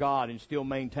love for God and still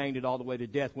maintained it all the way to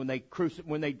death. When they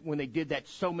did that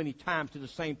so many times to the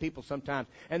same people sometimes,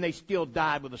 and they still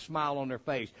died with a smile on their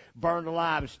face, burned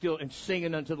alive and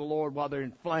singing unto the Lord while they're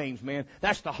in flames, man.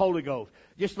 That's the Holy Ghost.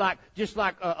 Just like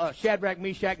Shadrach,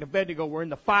 Meshach, and Abednego were in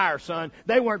the fire, son.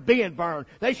 They weren't being burned.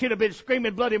 They should have been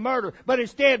screaming bloody murder, but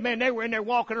instead, man, they were in there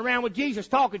walking around with Jesus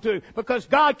talking to Him, because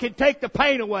God can take the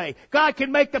pain away. God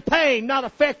can make the pain not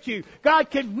affect you. God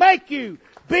can make you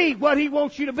be what He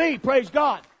wants you to be. Praise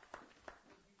God.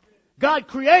 God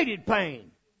created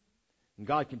pain. And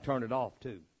God can turn it off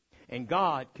too. And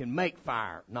God can make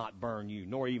fire not burn you,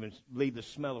 nor even leave the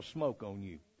smell of smoke on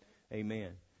you.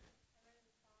 Amen.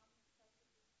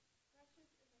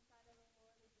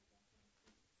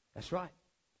 That's right.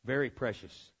 Very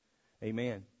precious.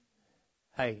 Amen.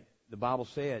 Hey, the Bible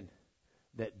said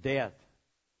that death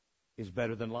is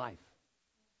better than life.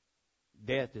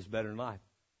 Death is better than life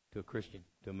to a Christian,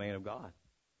 to a man of God.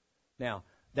 Now,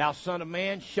 thou son of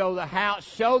man, show the house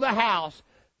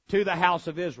to the house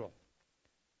of Israel.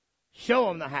 Show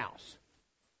them the house,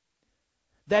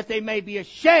 that they may be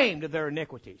ashamed of their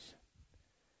iniquities,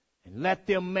 and let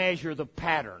them measure the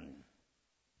pattern.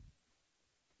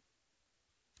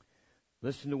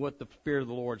 Listen to what the Spirit of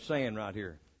the Lord is saying right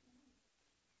here.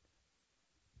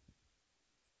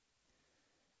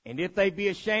 And if they be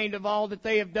ashamed of all that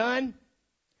they have done,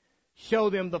 show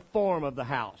them the form of the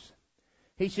house.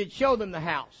 He said, show them the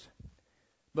house.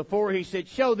 Before He said,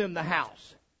 show them the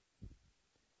house.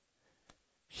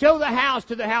 Show the house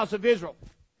to the house of Israel,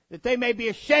 that they may be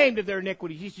ashamed of their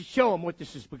iniquities. He said, show them what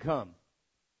this has become.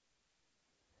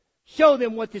 Show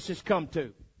them what this has come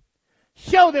to.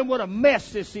 Show them what a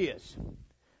mess this is.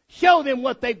 Show them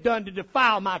what they've done to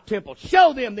defile my temple.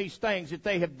 Show them these things that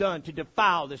they have done to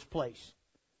defile this place.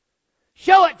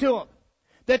 Show it to them,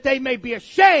 that they may be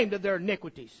ashamed of their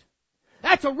iniquities.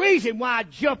 That's a reason why I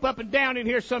jump up and down in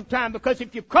here sometime, because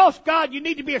if you've crossed God, you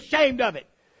need to be ashamed of it.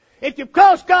 If you've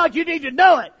crossed God, you need to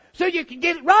know it so you can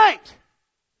get it right.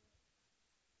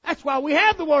 That's why we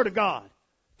have the Word of God,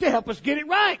 to help us get it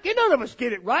right. None of us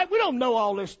get it right. We don't know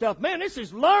all this stuff. Man, this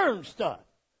is learned stuff.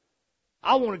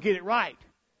 I want to get it right,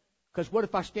 because what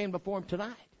if I stand before Him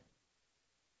tonight?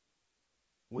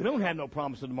 We don't have no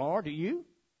promise of tomorrow, do you?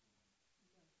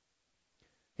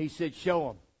 He said, show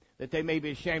them, that they may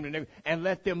be ashamed of them, and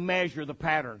let them measure the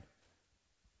pattern.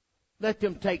 Let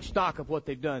them take stock of what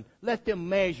they've done. Let them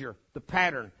measure the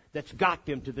pattern that's got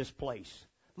them to this place.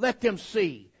 Let them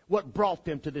see what brought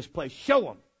them to this place. Show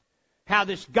them how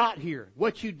this got here,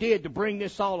 what you did to bring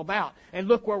this all about. And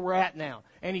look where we're at now.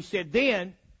 And He said,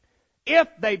 then, if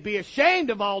they be ashamed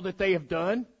of all that they have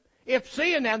done, if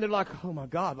seeing now, they're like, oh my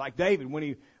God, like David when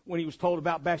he was told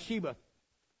about Bathsheba.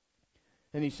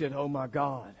 And he said, oh my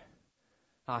God,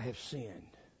 I have sinned.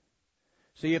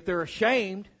 See, if they're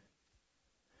ashamed,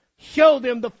 Show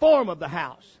them the form of the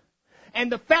house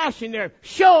and the fashion there.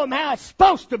 Show them how it's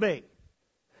supposed to be.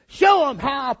 Show them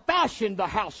how I fashioned the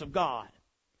house of God.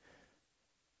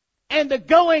 And the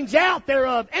goings out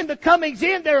thereof, and the comings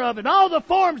in thereof, and all the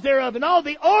forms thereof, and all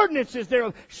the ordinances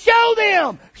thereof. Show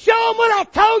them what I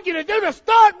told you to do to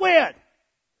start with.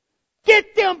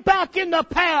 Get them back in the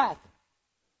path.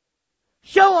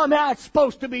 Show them how it's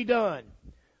supposed to be done.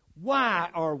 Why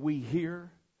are we here?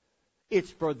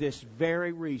 It's for this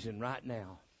very reason right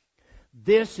now.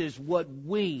 This is what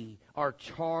we are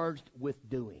charged with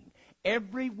doing.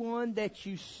 Everyone that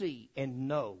you see and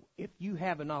know, if you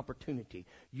have an opportunity,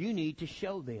 you need to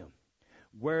show them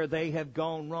where they have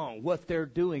gone wrong, what they're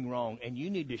doing wrong, and you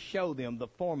need to show them the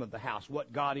form of the house,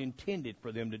 what God intended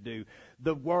for them to do,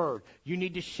 the Word. You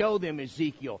need to show them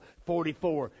Ezekiel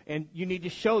 44, and you need to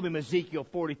show them Ezekiel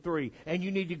 43, and you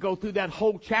need to go through that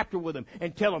whole chapter with them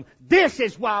and tell them, this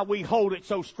is why we hold it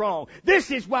so strong.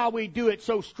 This is why we do it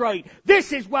so straight.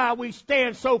 This is why we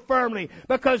stand so firmly,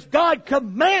 because God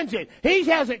commands it. He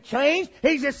hasn't changed.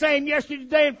 He's the same yesterday,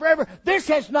 today, and forever. This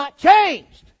has not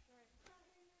changed.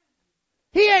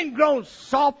 He ain't grown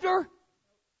softer.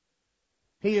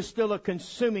 He is still a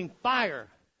consuming fire.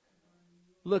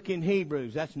 Look in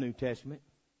Hebrews. That's New Testament.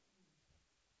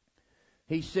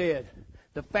 He said,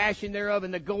 the fashion thereof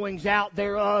and the goings out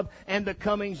thereof and the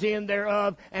comings in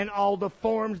thereof and all the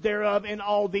forms thereof and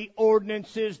all the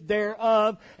ordinances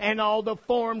thereof and all the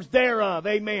forms thereof.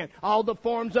 Amen. All the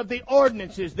forms of the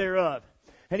ordinances thereof.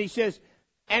 And he says,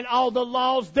 and all the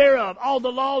laws thereof. All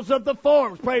the laws of the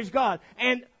forms. Praise God.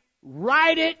 And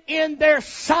write it in their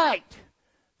sight,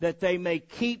 that they may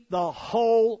keep the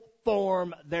whole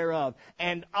form thereof,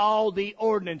 and all the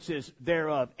ordinances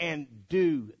thereof, and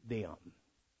do them.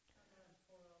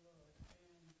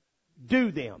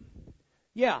 Do them.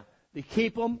 Yeah, to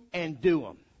keep them and do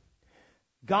them.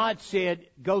 God said,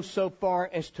 go so far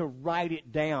as to write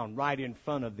it down right in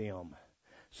front of them,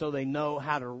 so they know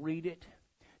how to read it,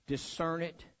 discern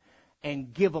it,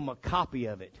 and give them a copy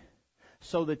of it,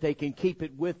 so that they can keep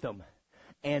it with them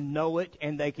and know it,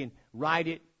 and they can write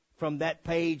it from that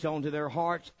page onto their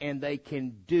hearts, and they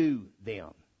can do them.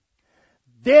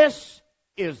 This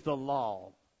is the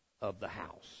law of the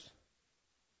house.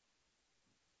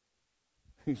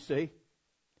 You see?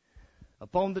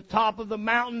 Upon the top of the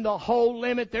mountain, the whole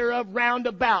limit thereof round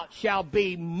about shall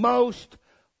be most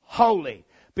holy.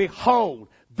 Behold,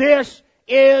 this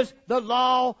is the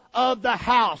law of the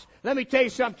house. Let me tell you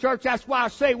something, church. That's why I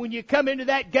say when you come into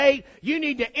that gate, you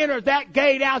need to enter that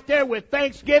gate out there with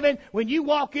thanksgiving. When you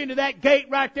walk into that gate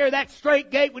right there, that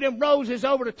straight gate with them roses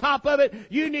over the top of it,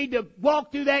 you need to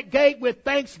walk through that gate with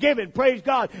thanksgiving. Praise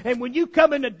God. And when you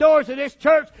come in the doors of this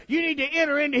church, you need to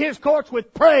enter into His courts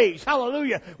with praise.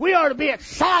 Hallelujah. We are to be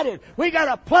excited. We got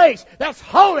a place that's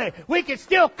holy we can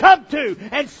still come to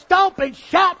and stomp and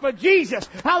shout for Jesus.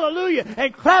 Hallelujah.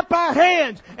 And clap our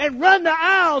hands and run the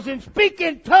aisles and speak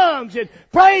in tongues and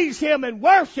praise Him and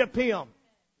worship Him.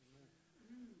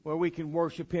 Where we can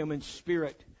worship Him in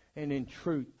spirit and in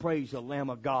truth. Praise the Lamb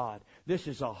of God. This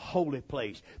is a holy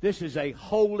place. This is a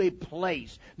holy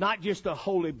place. Not just a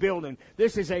holy building.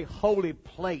 This is a holy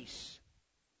place.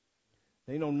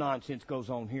 There ain't no nonsense goes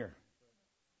on here.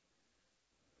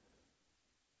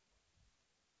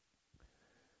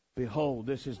 Behold,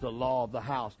 this is the law of the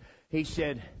house. He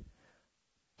said,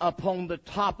 upon the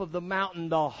top of the mountain,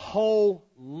 the whole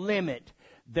limit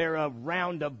thereof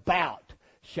round about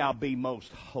shall be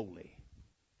most holy.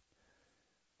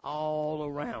 All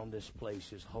around this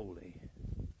place is holy.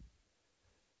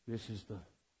 This is the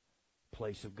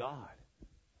place of God.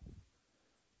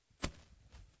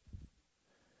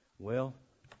 Well,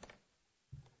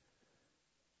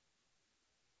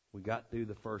 we got through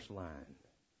the first line.